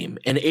defensive scheme.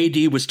 And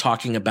AD was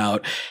talking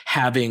about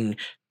having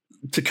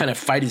to kind of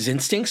fight his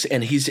instincts,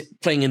 and he's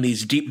playing in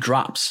these deep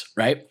drops,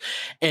 right?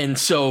 And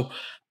so,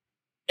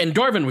 and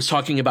Darvin was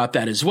talking about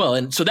that as well.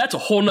 And so that's a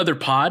whole nother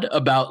pod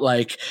about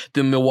like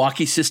the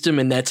Milwaukee system,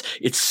 and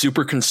it's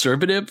super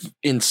conservative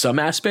in some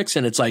aspects.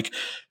 And it's like,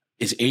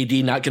 is AD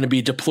not going to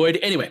be deployed?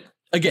 Anyway,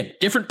 again,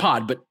 different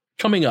pod, but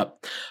coming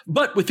up.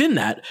 But within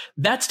that,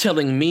 that's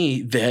telling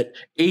me that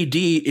AD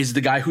is the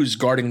guy who's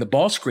guarding the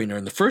ball screener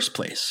in the first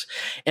place.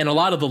 And a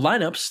lot of the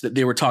lineups that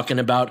they were talking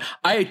about,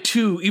 I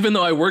too, even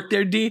though I work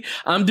there, D,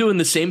 I'm doing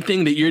the same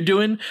thing that you're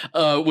doing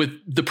with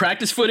the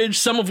practice footage,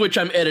 some of which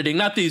I'm editing,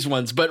 not these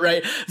ones, but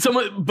right.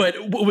 But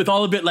with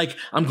all of it, like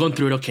I'm going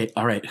through it. Okay.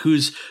 All right.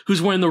 Who's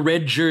wearing the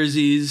red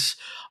jerseys?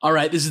 All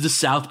right, this is the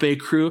South Bay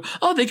crew.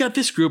 Oh, they got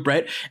this group,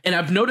 right? And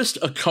I've noticed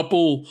a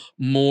couple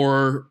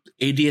more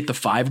AD at the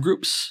 5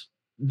 groups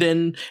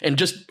and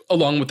just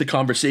along with the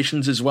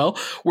conversations as well,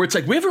 where it's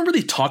like, we haven't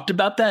really talked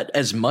about that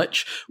as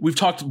much. We've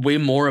talked way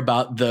more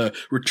about the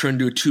return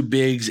to 2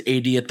 bigs,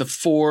 AD at the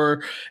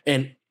 4.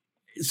 And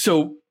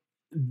so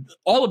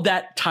all of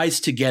that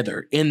ties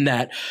together in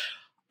that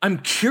I'm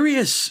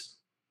curious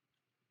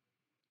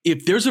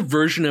if there's a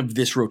version of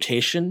this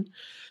rotation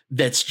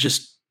that's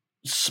just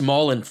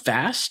small and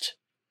fast,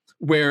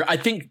 where I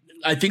think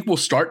we'll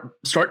start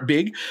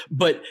big,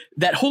 but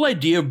that whole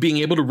idea of being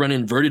able to run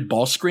inverted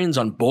ball screens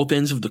on both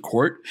ends of the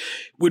court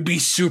would be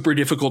super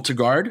difficult to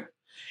guard.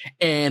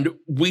 And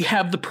we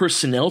have the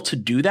personnel to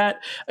do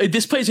that.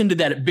 This plays into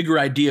that bigger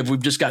idea of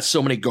we've just got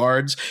so many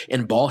guards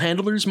and ball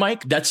handlers,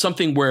 Mike. That's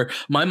something where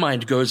my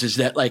mind goes is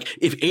that like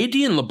if AD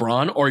and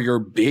LeBron are your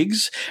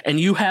bigs and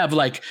you have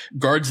like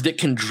guards that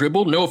can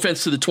dribble, no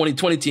offense to the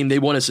 2020 team, they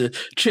won us a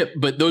chip,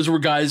 but those were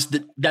guys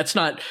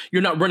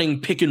you're not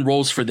running pick and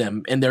rolls for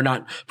them and they're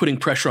not putting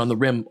pressure on the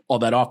rim all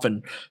that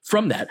often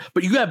from that.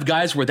 But you have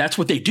guys where that's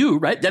what they do,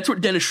 right? That's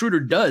what Dennis Schroeder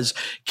does.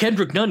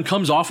 Kendrick Nunn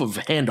comes off of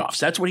handoffs.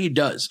 That's what he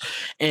does.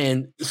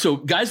 And so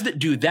guys that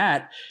do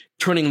that,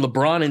 turning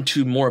LeBron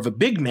into more of a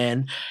big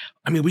man,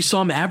 I mean, we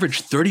saw him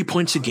average 30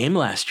 points a game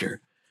last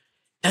year.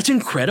 That's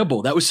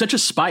incredible. That was such a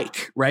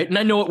spike, right? And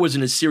I know it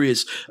wasn't as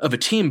serious of a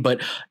team,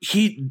 but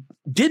he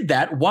did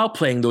that while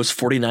playing those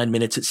 49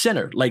 minutes at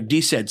center, like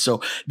D said.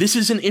 So this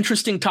is an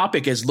interesting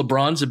topic as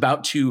LeBron's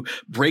about to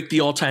break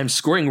the all-time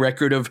scoring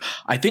record of,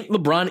 I think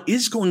LeBron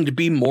is going to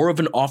be more of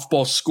an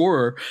off-ball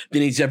scorer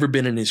than he's ever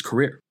been in his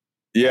career.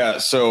 Yeah.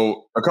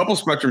 So a couple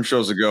Spectrum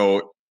shows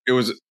ago,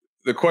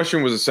 the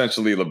question was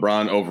essentially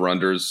LeBron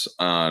over-unders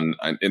and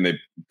they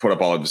put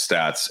up all of the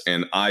stats.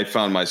 And I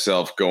found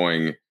myself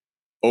going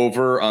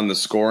over on the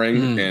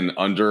scoring and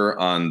under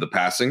on the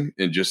passing,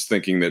 and just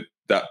thinking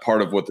that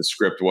part of what the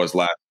script was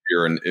last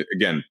year. And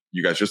again,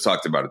 you guys just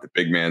talked about it, the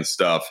big man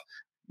stuff,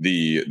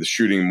 the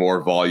shooting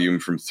more volume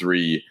from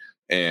three,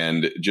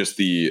 and just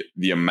the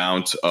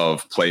amount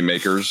of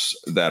playmakers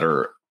that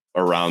are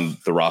around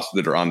the roster,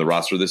 that are on the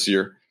roster this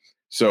year.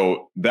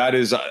 So that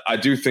is, I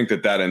do think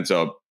that ends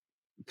up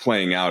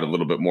playing out a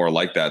little bit more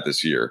like that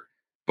this year,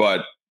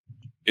 but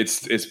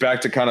it's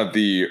back to kind of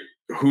the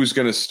who's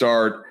going to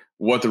start,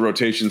 what the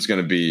rotation is going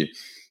to be.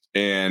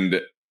 And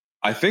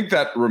I think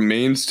that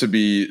remains to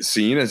be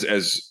seen,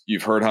 as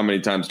you've heard how many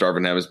times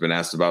Darvin Ham has been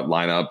asked about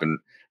lineup and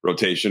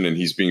rotation, and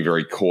he's being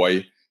very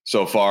coy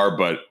so far.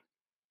 But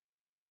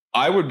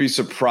I would be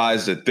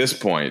surprised at this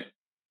point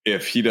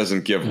if he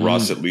doesn't give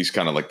Russ at least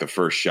kind of like the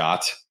first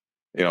shot,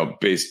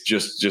 based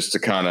just to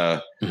kind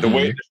of the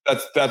way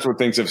that's what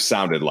things have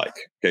sounded like,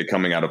 okay,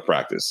 coming out of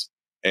practice.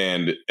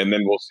 And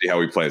then we'll see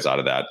how he plays out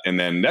of that. And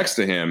then next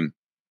to him,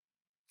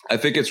 I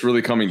think it's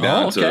really coming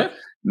down to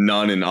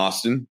Nunn and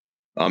Austin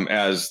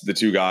as the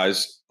two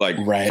guys. Like,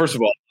 First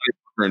of all,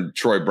 and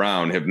Troy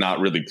Brown have not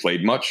really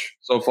played much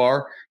so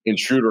far, and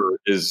Schroeder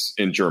is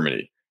in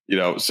Germany.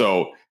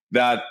 So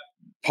that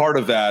part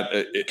of that,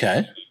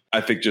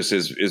 I think just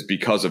is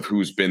because of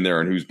who's been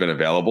there and who's been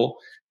available.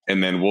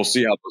 And then we'll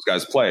see how those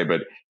guys play.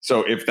 But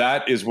so if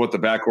that is what the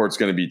backcourt's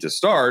going to be to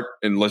start,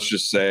 and let's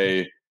just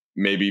say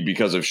maybe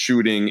because of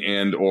shooting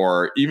and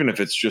or even if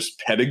it's just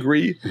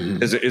pedigree,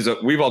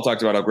 we've all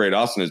talked about how great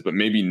Austin is, but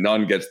maybe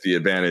Nunn gets the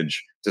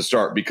advantage to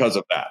start because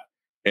of that.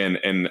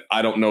 And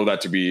I don't know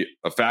that to be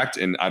a fact,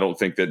 and I don't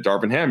think that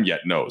Darvin Ham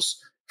yet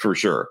knows for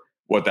sure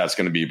what that's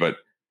going to be. But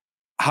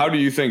how do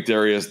you think,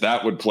 Darius,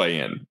 that would play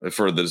in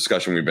for the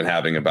discussion we've been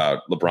having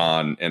about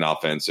LeBron and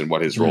offense and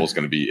what his role is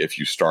going to be if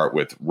you start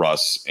with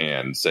Russ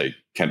and, say,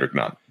 Kendrick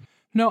Nunn?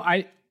 No,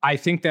 I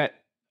think that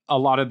a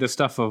lot of the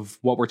stuff of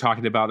what we're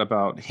talking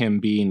about him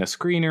being a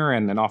screener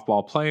and an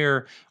off-ball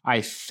player,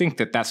 I think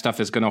that stuff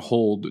is going to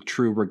hold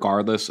true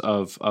regardless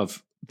of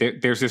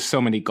there's just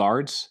so many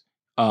guards.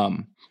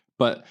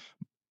 But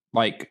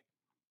like,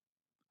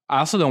 I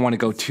also don't want to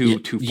go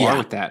too far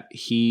with that.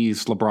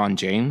 He's LeBron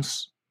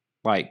James.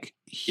 Like,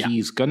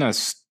 he's going to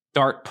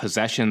start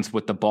possessions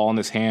with the ball in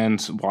his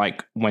hands.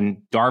 Like,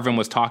 when Darvin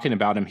was talking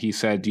about him, he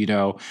said,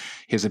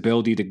 his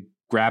ability to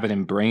grab it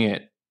and bring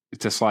it.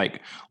 It's just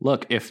like,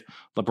 look, if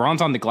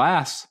LeBron's on the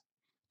glass,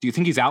 do you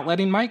think he's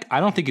outletting, Mike? I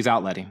don't think he's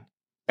outletting.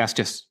 That's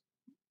just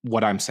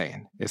what I'm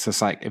saying. It's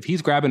just like, if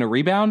he's grabbing a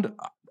rebound,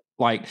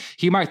 like,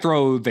 he might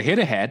throw the hit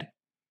ahead,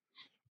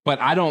 but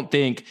I don't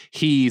think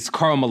he's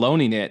Karl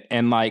Maloneing it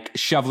and like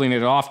shoveling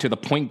it off to the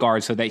point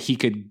guard so that he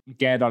could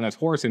get on his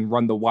horse and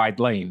run the wide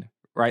lane,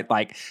 right?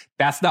 Like,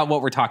 that's not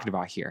what we're talking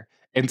about here.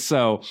 And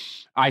so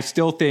I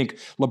still think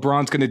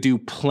LeBron's going to do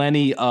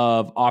plenty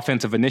of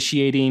offensive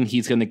initiating.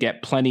 He's going to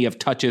get plenty of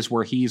touches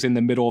where he's in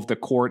the middle of the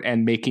court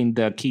and making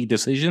the key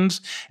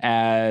decisions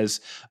as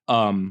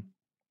a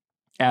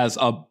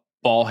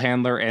ball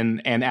handler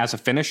and as a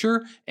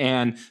finisher.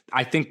 And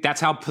I think that's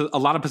how a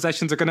lot of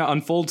possessions are going to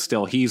unfold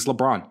still. He's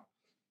LeBron.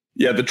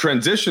 Yeah, the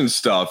transition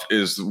stuff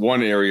is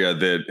one area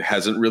that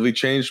hasn't really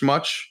changed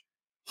much.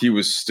 He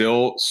was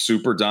still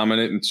super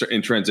dominant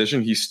in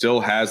transition. He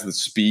still has the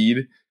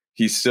speed.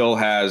 He still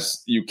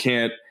has,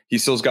 he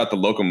still's got the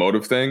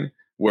locomotive thing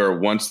where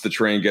once the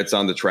train gets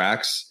on the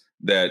tracks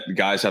that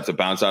guys have to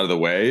bounce out of the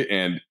way.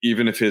 And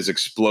even if his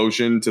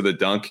explosion to the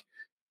dunk,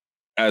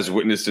 as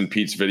witnessed in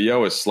Pete's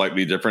video, is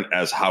slightly different,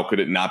 as how could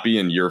it not be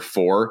in year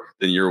 4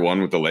 than year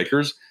 1 with the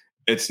Lakers?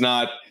 It's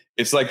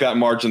like that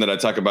margin that I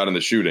talk about in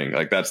the shooting.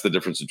 Like, that's the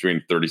difference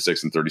between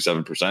 36 and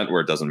 37% where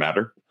it doesn't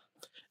matter.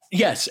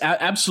 Yes,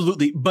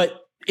 absolutely.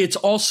 But it's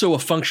also a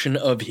function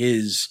of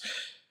his...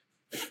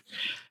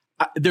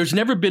 There's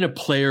never been a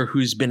player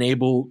who's been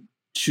able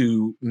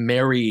to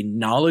marry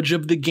knowledge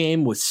of the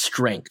game with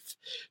strength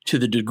to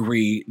the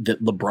degree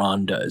that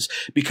LeBron does.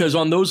 Because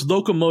on those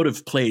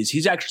locomotive plays,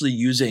 he's actually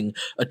using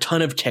a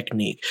ton of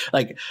technique.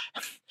 Like,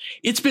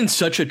 it's been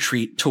such a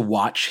treat to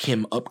watch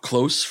him up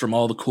close from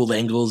all the cool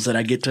angles that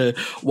I get to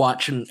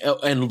watch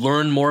and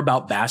learn more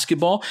about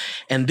basketball.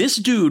 And this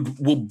dude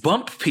will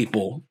bump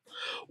people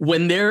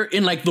when they're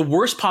in like the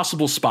worst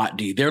possible spot,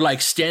 D. They're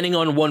like standing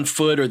on one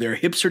foot or their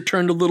hips are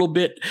turned a little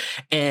bit,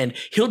 and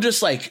he'll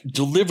just like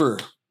deliver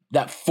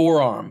that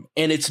forearm,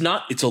 and it's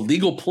a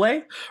legal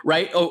play,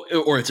 right?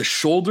 Or it's a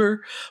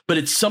shoulder, but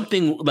it's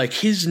something like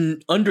his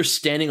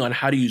understanding on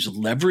how to use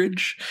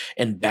leverage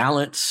and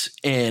balance.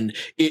 And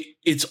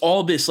it's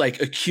all this like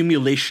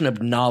accumulation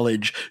of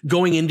knowledge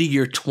going into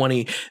year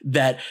 20,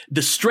 that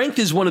the strength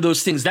is one of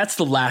those things. That's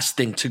the last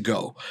thing to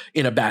go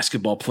in a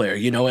basketball player,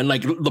 you know, and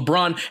like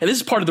LeBron. And this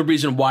is part of the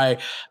reason why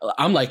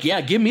I'm like, yeah,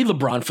 give me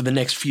LeBron for the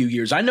next few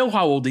years. I know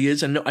how old he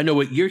is. And I know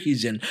what year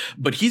he's in,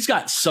 but he's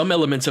got some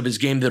elements of his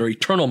game that are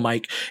eternal,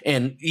 Mike.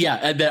 And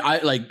yeah, that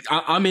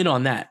I'm in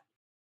on that.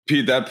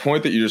 Pete, that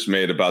point that you just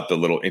made about the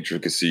little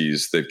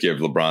intricacies that give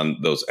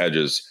LeBron those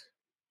edges,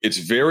 it's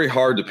very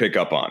hard to pick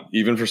up on,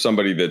 even for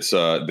somebody that's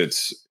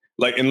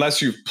like, unless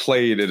you've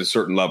played at a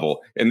certain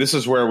level. And this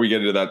is where we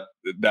get into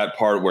that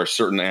part where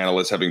certain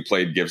analysts, having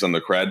played, gives them the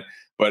cred.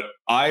 But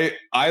I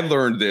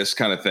learned this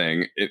kind of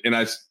thing, and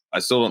I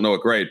still don't know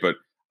it great, but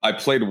I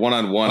played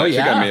one-on-one. I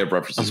think I may have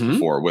referenced this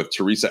before, with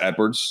Teresa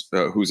Edwards,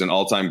 who's an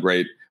all-time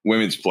great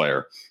women's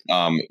player,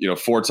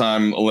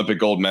 4-time Olympic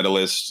gold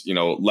medalist,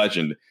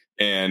 legend.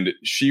 And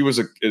she was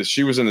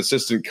an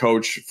assistant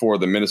coach for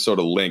the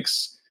Minnesota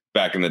Lynx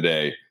back in the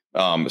day, /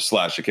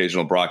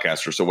 occasional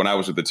broadcaster. So when I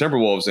was with the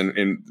Timberwolves,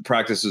 and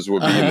practices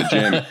would be in the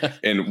gym,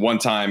 and one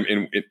time,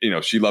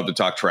 she loved to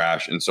talk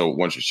trash. And so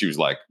once she was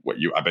like,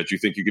 I bet you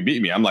think you could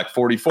beat me. I'm like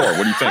 44. What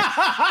do you think?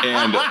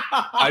 And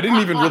I didn't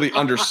even really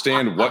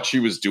understand what she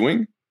was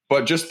doing,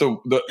 but just the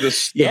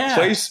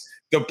place,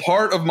 the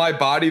part of my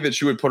body that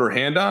she would put her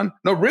hand on.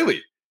 No,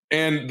 really.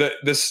 And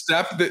the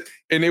step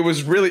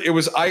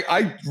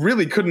I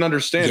really couldn't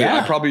understand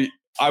it.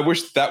 I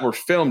wish that were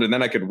filmed, and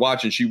then I could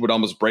watch, and she would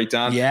almost break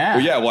down.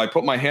 Well, I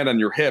put my hand on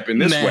your hip in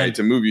this way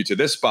to move you to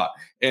this spot.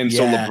 And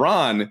so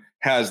LeBron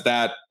has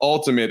that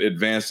ultimate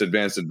advanced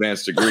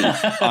degree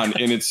on,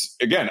 and it's,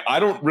 again, I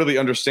don't really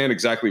understand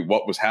exactly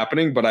what was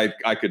happening, but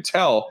I could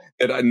tell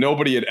that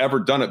nobody had ever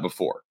done it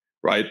before.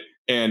 Right.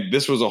 And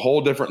this was a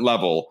whole different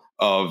level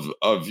of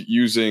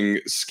using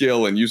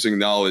skill and using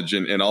knowledge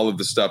and all of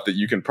the stuff that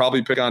you can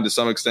probably pick on to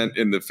some extent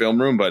in the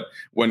film room. But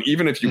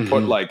even if you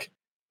put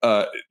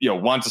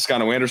Juan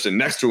Toscano Anderson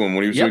next to him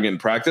when he was doing it in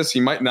practice,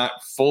 he might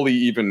not fully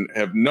even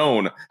have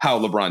known how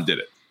LeBron did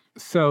it.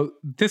 So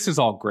this is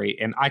all great,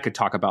 and I could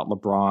talk about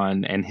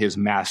LeBron and his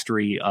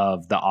mastery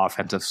of the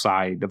offensive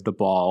side of the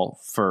ball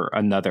for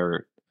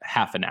another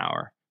half an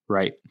hour,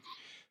 right?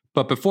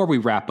 But before we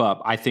wrap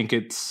up, I think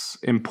it's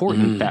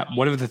important that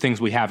one of the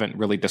things we haven't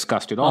really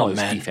discussed at all is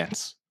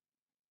defense.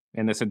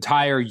 And this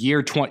entire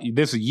year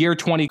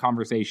 20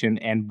 conversation,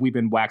 and we've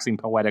been waxing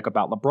poetic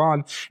about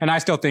LeBron. And I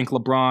still think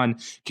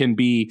LeBron can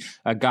be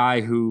a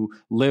guy who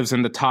lives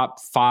in the top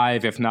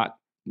 5, if not,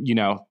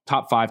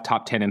 top 5,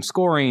 top 10 in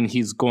scoring.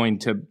 He's going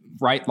to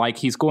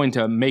he's going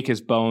to make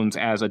his bones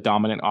as a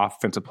dominant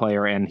offensive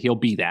player, and he'll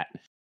be that.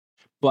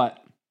 But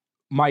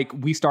Mike,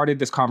 we started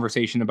this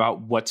conversation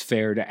about what's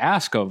fair to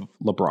ask of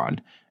LeBron.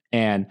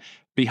 And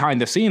behind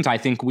the scenes, I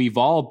think we've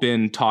all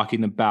been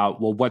talking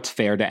about, well, what's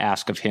fair to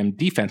ask of him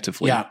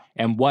defensively? Yeah.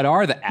 And what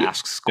are the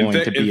asks going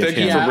to be of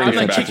him? Yeah, I'm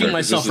like kicking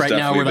myself right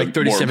now. We're like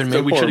 37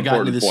 minutes. We should have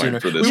gotten to this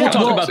sooner. We will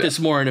talk about this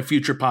more in a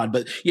future pod.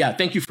 But yeah,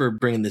 thank you for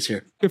bringing this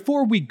here.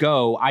 Before we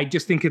go, I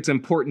just think it's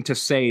important to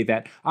say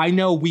that I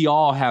know we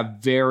all have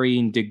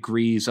varying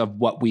degrees of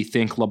what we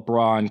think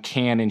LeBron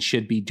can and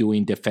should be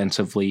doing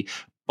defensively.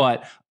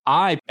 But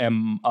I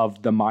am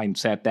of the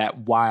mindset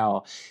that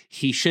while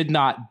he should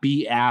not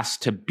be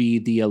asked to be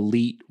the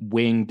elite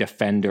wing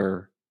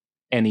defender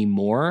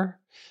anymore,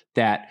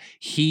 that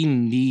he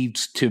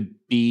needs to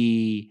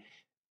be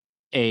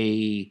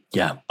a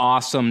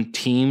awesome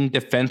team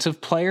defensive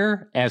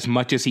player as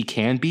much as he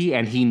can be,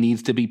 and he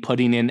needs to be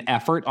putting in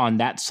effort on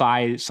that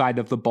side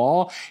of the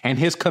ball, and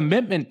his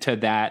commitment to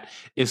that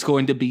is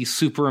going to be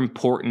super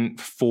important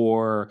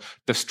for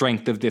the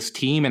strength of this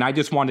team. And I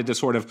just wanted to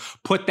sort of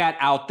put that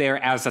out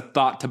there as a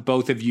thought to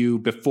both of you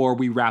before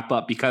we wrap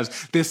up, because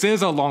this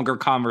is a longer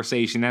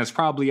conversation, and it's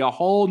probably a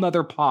whole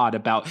nother pod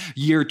about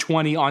year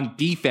 20 on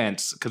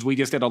defense, because we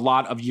just did a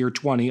lot of year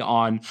 20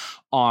 on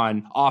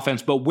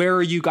offense. But where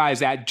are you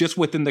guys at just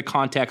within the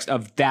context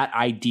of that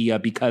idea?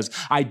 Because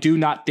I do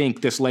not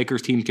think this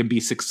Lakers team can be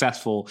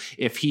successful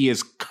if he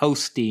is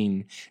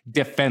coasting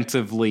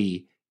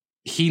defensively.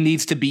 He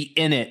needs to be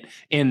in it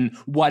in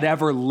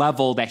whatever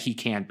level that he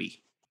can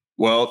be.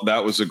 Well,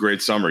 that was a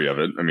great summary of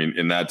it. I mean,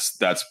 and that's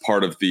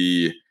part of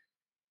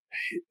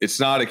it's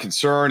not a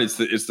concern. It's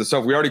the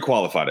stuff we already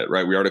qualified it,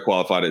 right? We already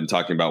qualified it in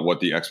talking about what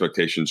the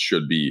expectations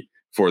should be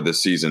for this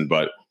season.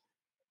 But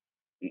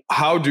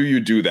how do you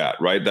do that,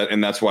 right?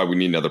 And that's why we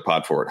need another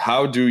pod for it.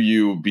 How do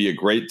you be a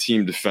great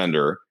team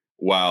defender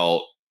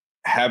while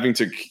having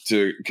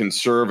to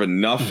conserve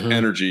enough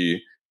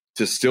energy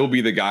to still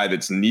be the guy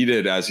that's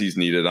needed as he's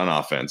needed on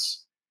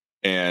offense,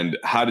 and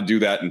how to do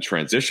that in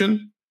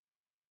transition?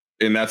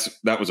 And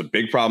that was a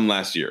big problem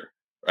last year,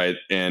 right?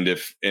 And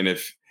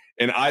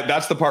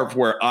that's the part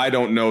where I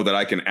don't know that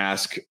I can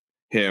ask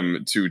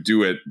him to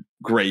do it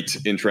great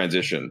in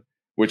transition,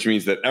 which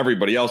means that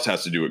everybody else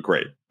has to do it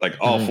great, like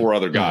all four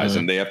other guys,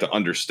 and they have to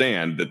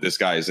understand that this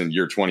guy is in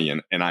year 20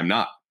 and I'm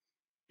not.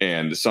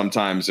 And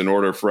sometimes in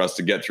order for us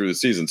to get through the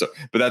season.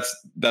 But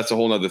that's a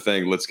whole nother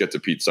thing. Let's get to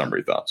Pete's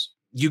summary thoughts.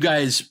 You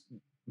guys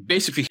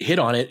basically hit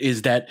on it,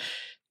 is that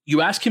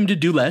you ask him to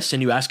do less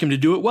and you ask him to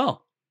do it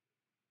well.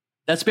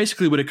 That's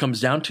basically what it comes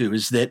down to,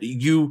 is that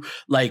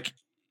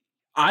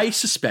I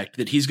suspect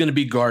that he's going to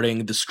be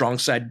guarding the strong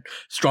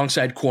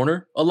side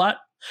corner a lot.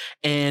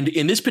 And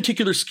in this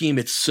particular scheme,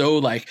 it's so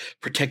like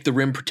protect the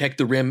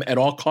rim at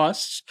all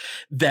costs,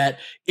 that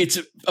it's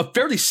a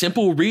fairly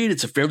simple read.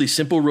 It's a fairly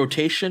simple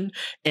rotation,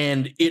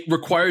 and it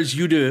requires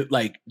you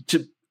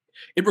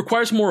it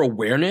requires more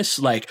awareness,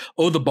 like,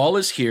 oh, the ball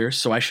is here,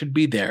 so I should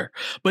be there.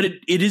 But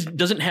it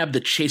doesn't have the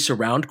chase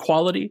around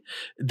quality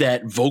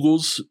that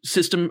Vogel's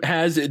system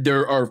has.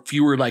 There are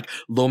fewer like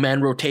low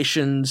man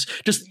rotations.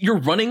 Just you're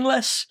running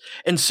less.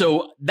 And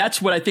so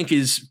that's what I think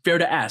is fair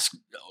to ask.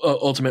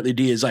 Ultimately,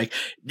 D, is like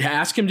to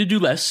ask him to do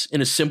less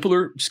in a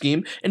simpler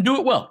scheme and do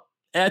it well.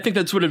 And I think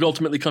that's what it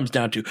ultimately comes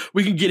down to.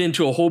 We can get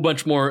into a whole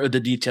bunch more of the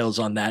details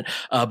on that,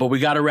 but we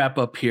got to wrap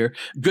up here.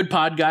 Good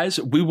pod, guys.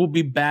 We will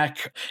be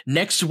back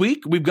next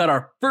week. We've got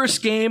our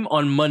first game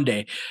on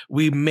Monday.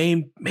 We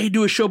may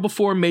do a show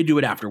before, may do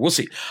it after. We'll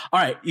see.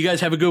 All right, you guys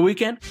have a good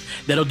weekend.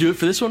 That'll do it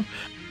for this one.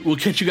 We'll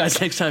catch you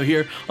guys next time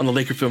here on the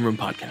Laker Film Room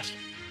Podcast.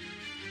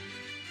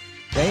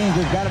 James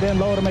has got it in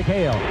low to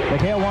McHale.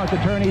 McHale wants to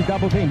turn. He's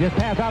double teamed. Just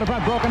pass out in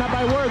front. Broken up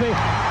by Worthy.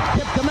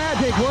 Tip to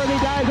Magic. Worthy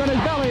dives on his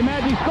belly.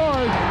 Magic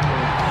scores.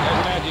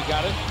 There's Magic,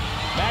 got it.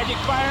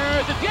 Magic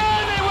fires. It's good.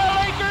 The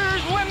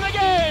Lakers win the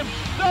game.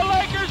 The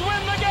Lakers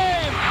win the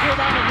game.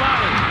 Rebound of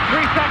Lonnie.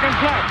 3 seconds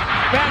left.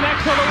 Van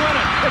Exel to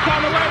win it. It's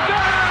on the way.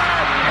 Good.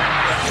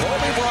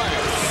 Kobe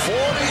Bryant,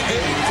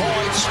 48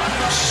 points,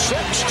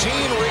 16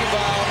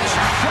 rebounds.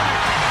 Shot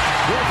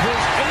with his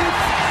 8th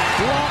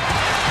block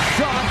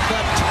shot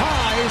that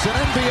ties an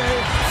NBA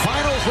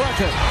Finals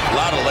record. A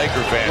lot of Laker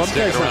fans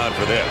sticking around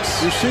for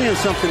this. You're seeing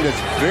something that's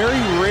very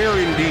rare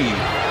indeed.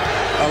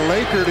 A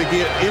Laker to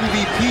get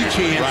MVP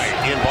chance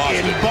in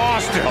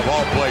Boston. Of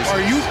all places.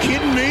 Are you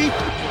kidding me?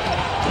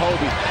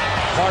 Kobe,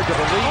 hard to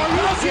believe. Are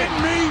you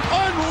kidding me?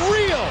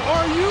 Unreal.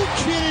 Are you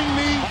kidding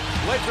me?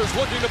 Lakers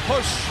looking to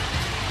push.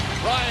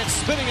 Bryant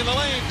spinning in the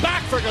lane.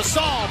 Back for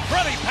Gasol.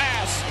 Pretty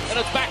pass.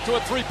 And it's back to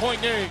a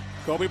 3-point game.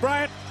 Kobe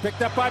Bryant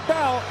picked up by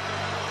Bell.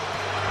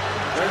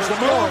 There's the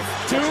move.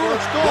 2, 1.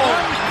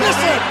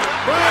 Listen.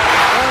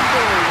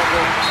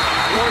 Unbelievable.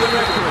 For the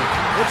victory.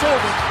 It's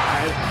over.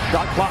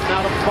 Shot clock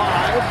now to 5.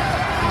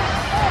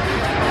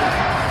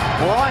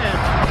 Bryant.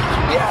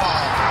 Yes.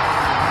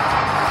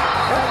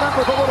 And that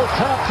was a little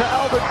tap to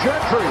Alvin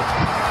Gentry.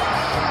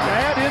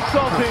 Add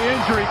insult to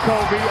injury,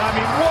 Kobe. I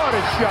mean, what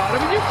a shot.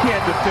 I mean, you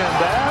can't defend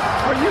that.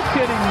 Are you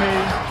kidding me?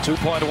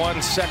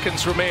 2.1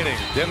 seconds remaining.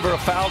 Denver a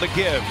foul to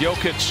give.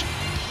 Jokic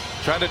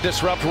trying to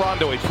disrupt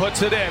Rondo. He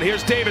puts it in.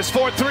 Here's Davis,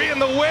 4-3 in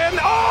the win.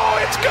 Oh,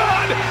 it's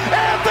good!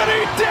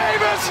 Anthony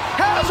Davis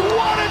has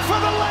won it for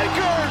the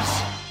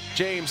Lakers!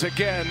 James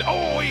again.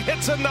 Oh, he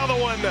hits another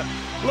one.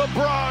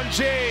 LeBron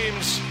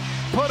James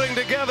putting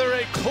together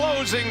a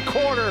closing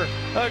quarter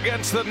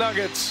against the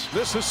Nuggets.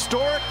 This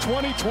historic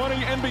 2020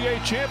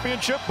 NBA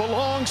championship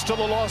belongs to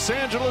the Los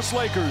Angeles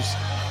Lakers.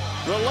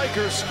 The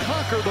Lakers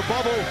conquer the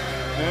bubble,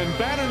 and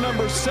banner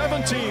number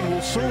 17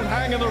 will soon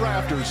hang in the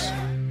rafters.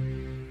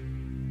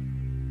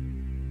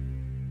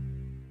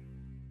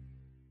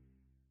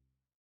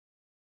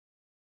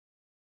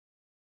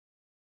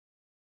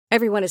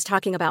 Everyone is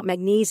talking about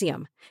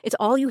magnesium. It's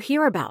all you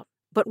hear about.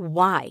 But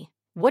why?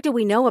 What do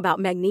we know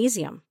about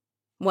magnesium?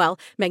 Well,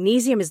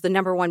 magnesium is the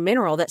 #1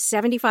 mineral that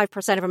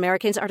 75% of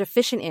Americans are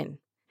deficient in.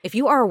 If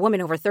you are a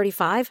woman over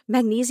 35,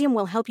 magnesium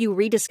will help you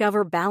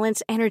rediscover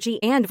balance, energy,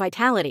 and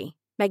vitality.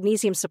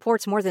 Magnesium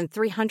supports more than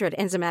 300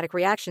 enzymatic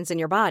reactions in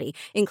your body,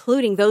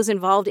 including those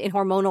involved in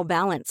hormonal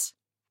balance.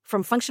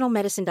 From functional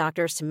medicine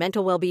doctors to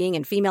mental well-being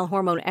and female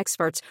hormone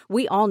experts,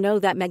 we all know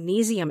that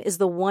magnesium is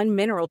the one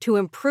mineral to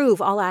improve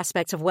all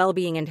aspects of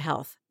well-being and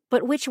health.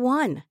 But which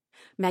one?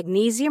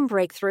 Magnesium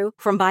Breakthrough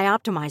from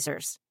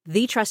Bioptimizers,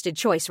 the trusted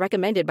choice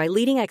recommended by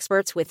leading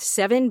experts with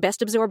 7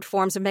 best-absorbed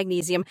forms of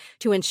magnesium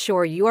to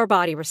ensure your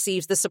body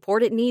receives the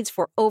support it needs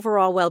for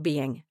overall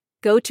well-being.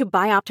 Go to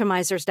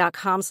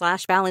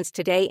bioptimizers.com/balance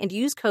today and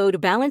use code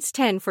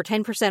BALANCE10 for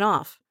 10%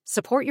 off.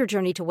 Support your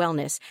journey to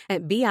wellness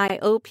at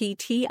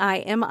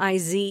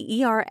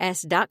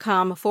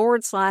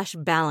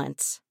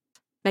bioptimizers.com/balance.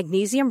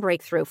 Magnesium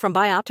Breakthrough from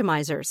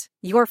Bioptimizers,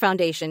 your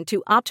foundation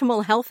to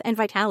optimal health and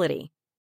vitality.